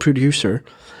 also a producer,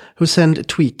 who sent a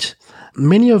tweet.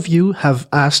 Many of you have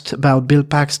asked about Bill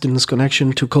Paxton's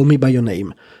connection to Call Me By Your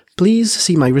Name. Please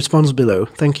see my response below.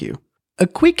 Thank you. A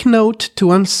quick note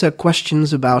to answer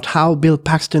questions about how Bill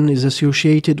Paxton is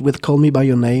associated with Call Me By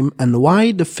Your Name and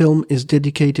why the film is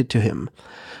dedicated to him.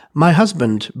 My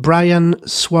husband, Brian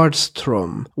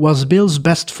Swardstrom, was Bill's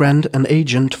best friend and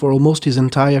agent for almost his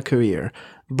entire career.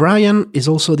 Brian is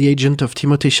also the agent of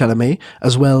Timothée Chalamet,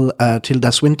 as well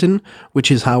Tilda Swinton, which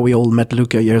is how we all met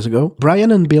Luca years ago.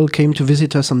 Brian and Bill came to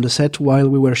visit us on the set while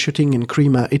we were shooting in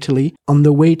Crema, Italy, on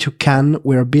the way to Cannes,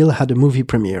 where Bill had a movie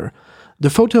premiere. The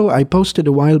photo I posted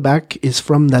a while back is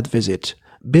from that visit.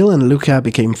 Bill and Luca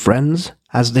became friends,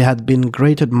 as they had been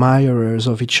great admirers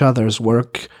of each other's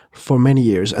work for many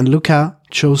years, and Luca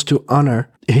chose to honor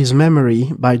his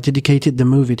memory by dedicating the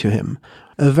movie to him.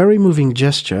 A very moving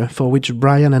gesture for which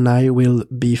Brian and I will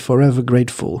be forever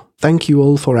grateful. Thank you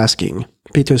all for asking.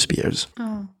 Peter Spears.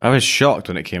 I was shocked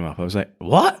when it came up. I was like,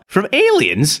 what? From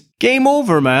Aliens? Game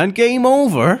over, man. Game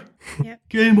over. Yep.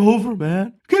 Game over,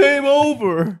 man. Game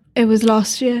over. It was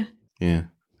last year. Yeah.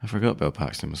 I forgot Bill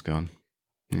Paxton was gone.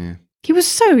 Yeah. He was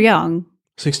so young.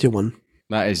 61.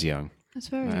 That is young. That's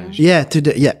very young. Yeah,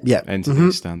 today. Yeah. In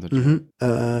today's standard.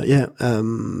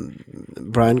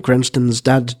 Bryan Cranston's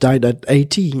dad died at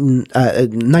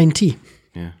 90.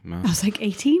 Yeah, man. I was like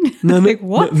 18? No, like,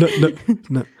 what?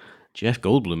 No. Jeff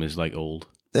Goldblum is like old.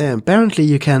 Apparently,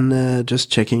 you can, just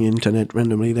checking internet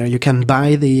randomly there, you can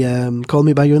buy the Call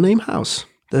Me By Your Name house,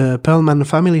 the Perlman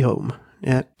family home,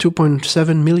 at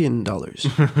 $2.7 million.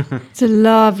 It's a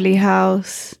lovely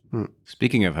house.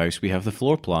 Speaking of house, we have the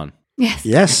floor plan. Yes.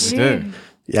 Yes. We do.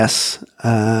 Yes.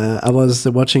 I was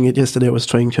watching it yesterday. I was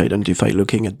trying to identify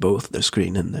looking at both the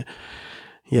screen and the...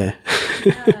 Yeah.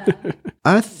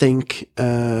 I think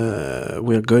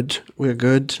we're good. We're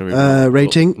good. Shall we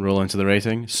rating. Roll into the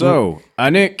rating. So,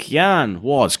 Anouk Yan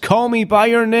was Call Me By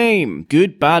Your Name.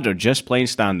 Good, bad, or just plain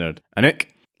standard? Anouk?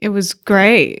 It was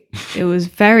great. It was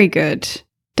very good.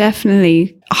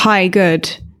 Definitely high good.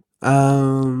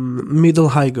 Middle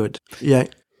high good. Yeah.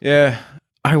 Yeah.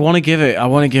 I want to give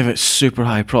it super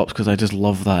high props because I just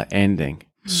love that ending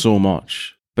so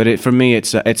much. But for me,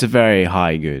 it's a very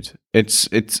high good.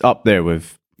 It's up there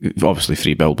with obviously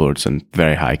 3 Billboards and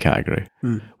very high category.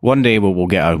 One day we'll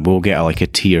get like a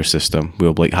tier system.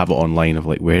 We'll like have it online of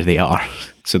like where they are,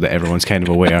 so that everyone's kind of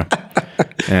aware.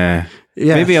 Yeah.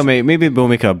 Maybe we'll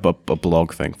make a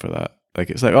blog thing for that. Like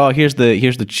it's like, oh, here's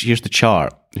the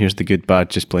chart. Here's the good, bad,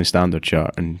 just plain standard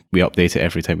chart, and we update it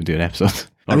every time we do an episode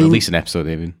or release an episode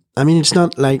even. I mean, it's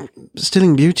not like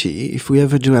Stealing Beauty. If we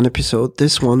ever do an episode,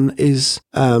 this one is,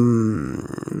 I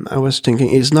was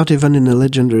thinking, it's not even in the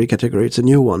legendary category. It's a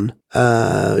new one.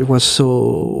 It was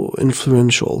so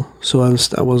influential. So I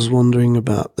was wondering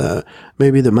about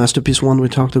maybe the Masterpiece one we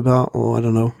talked about, or I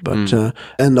don't know. But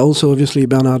and also, obviously,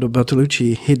 Bernardo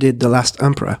Bertolucci, he did The Last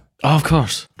Emperor. Oh, of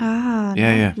course. Ah,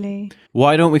 Yeah. lovely.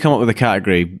 Why don't we come up with a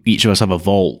category? Each of us have a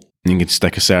vault. And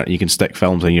you can stick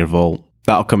films in your vault.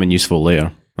 That'll come in useful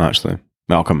later. Actually,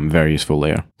 that'll come in very useful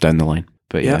later down the line.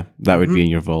 But yeah, that would be in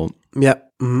your vault. Yeah.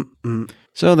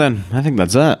 So then, I think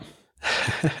that's it.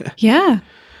 Yeah.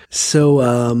 So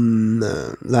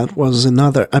that was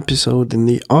another episode in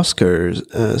the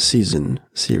Oscars season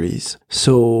series.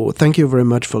 So thank you very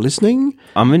much for listening.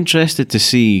 I'm interested to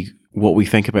see what we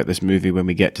think about this movie when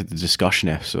we get to the discussion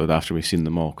episode after we've seen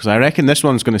them all. Because I reckon this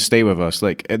one's going to stay with us.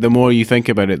 Like, the more you think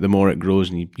about it, the more it grows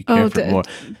and you care for it more.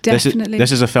 Definitely.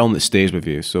 This is a film that stays with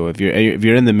you. So if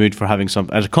you're in the mood for having some,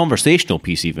 as a conversational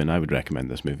piece even, I would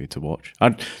recommend this movie to watch.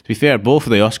 And to be fair, both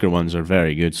of the Oscar ones are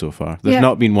very good so far. There's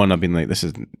not been one I've been like,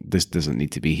 this doesn't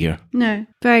need to be here. No,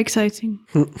 very exciting.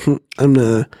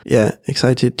 I'm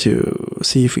excited to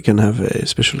see if we can have a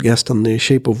special guest on the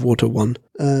Shape of Water one.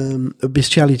 A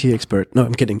bestiality expert. No,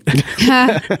 I'm kidding.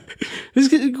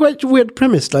 It's quite a weird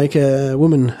premise, like a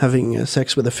woman having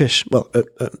sex with a fish. Well,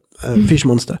 a fish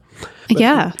monster.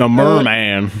 But, a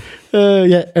merman.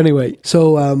 Anyway,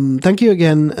 so thank you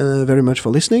again very much for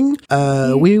listening.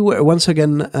 We were once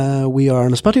again we are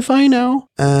on Spotify now,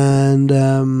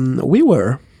 and we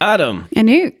were Adam,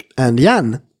 Anouk, and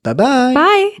Jan. Bye-bye.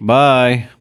 Bye. Bye.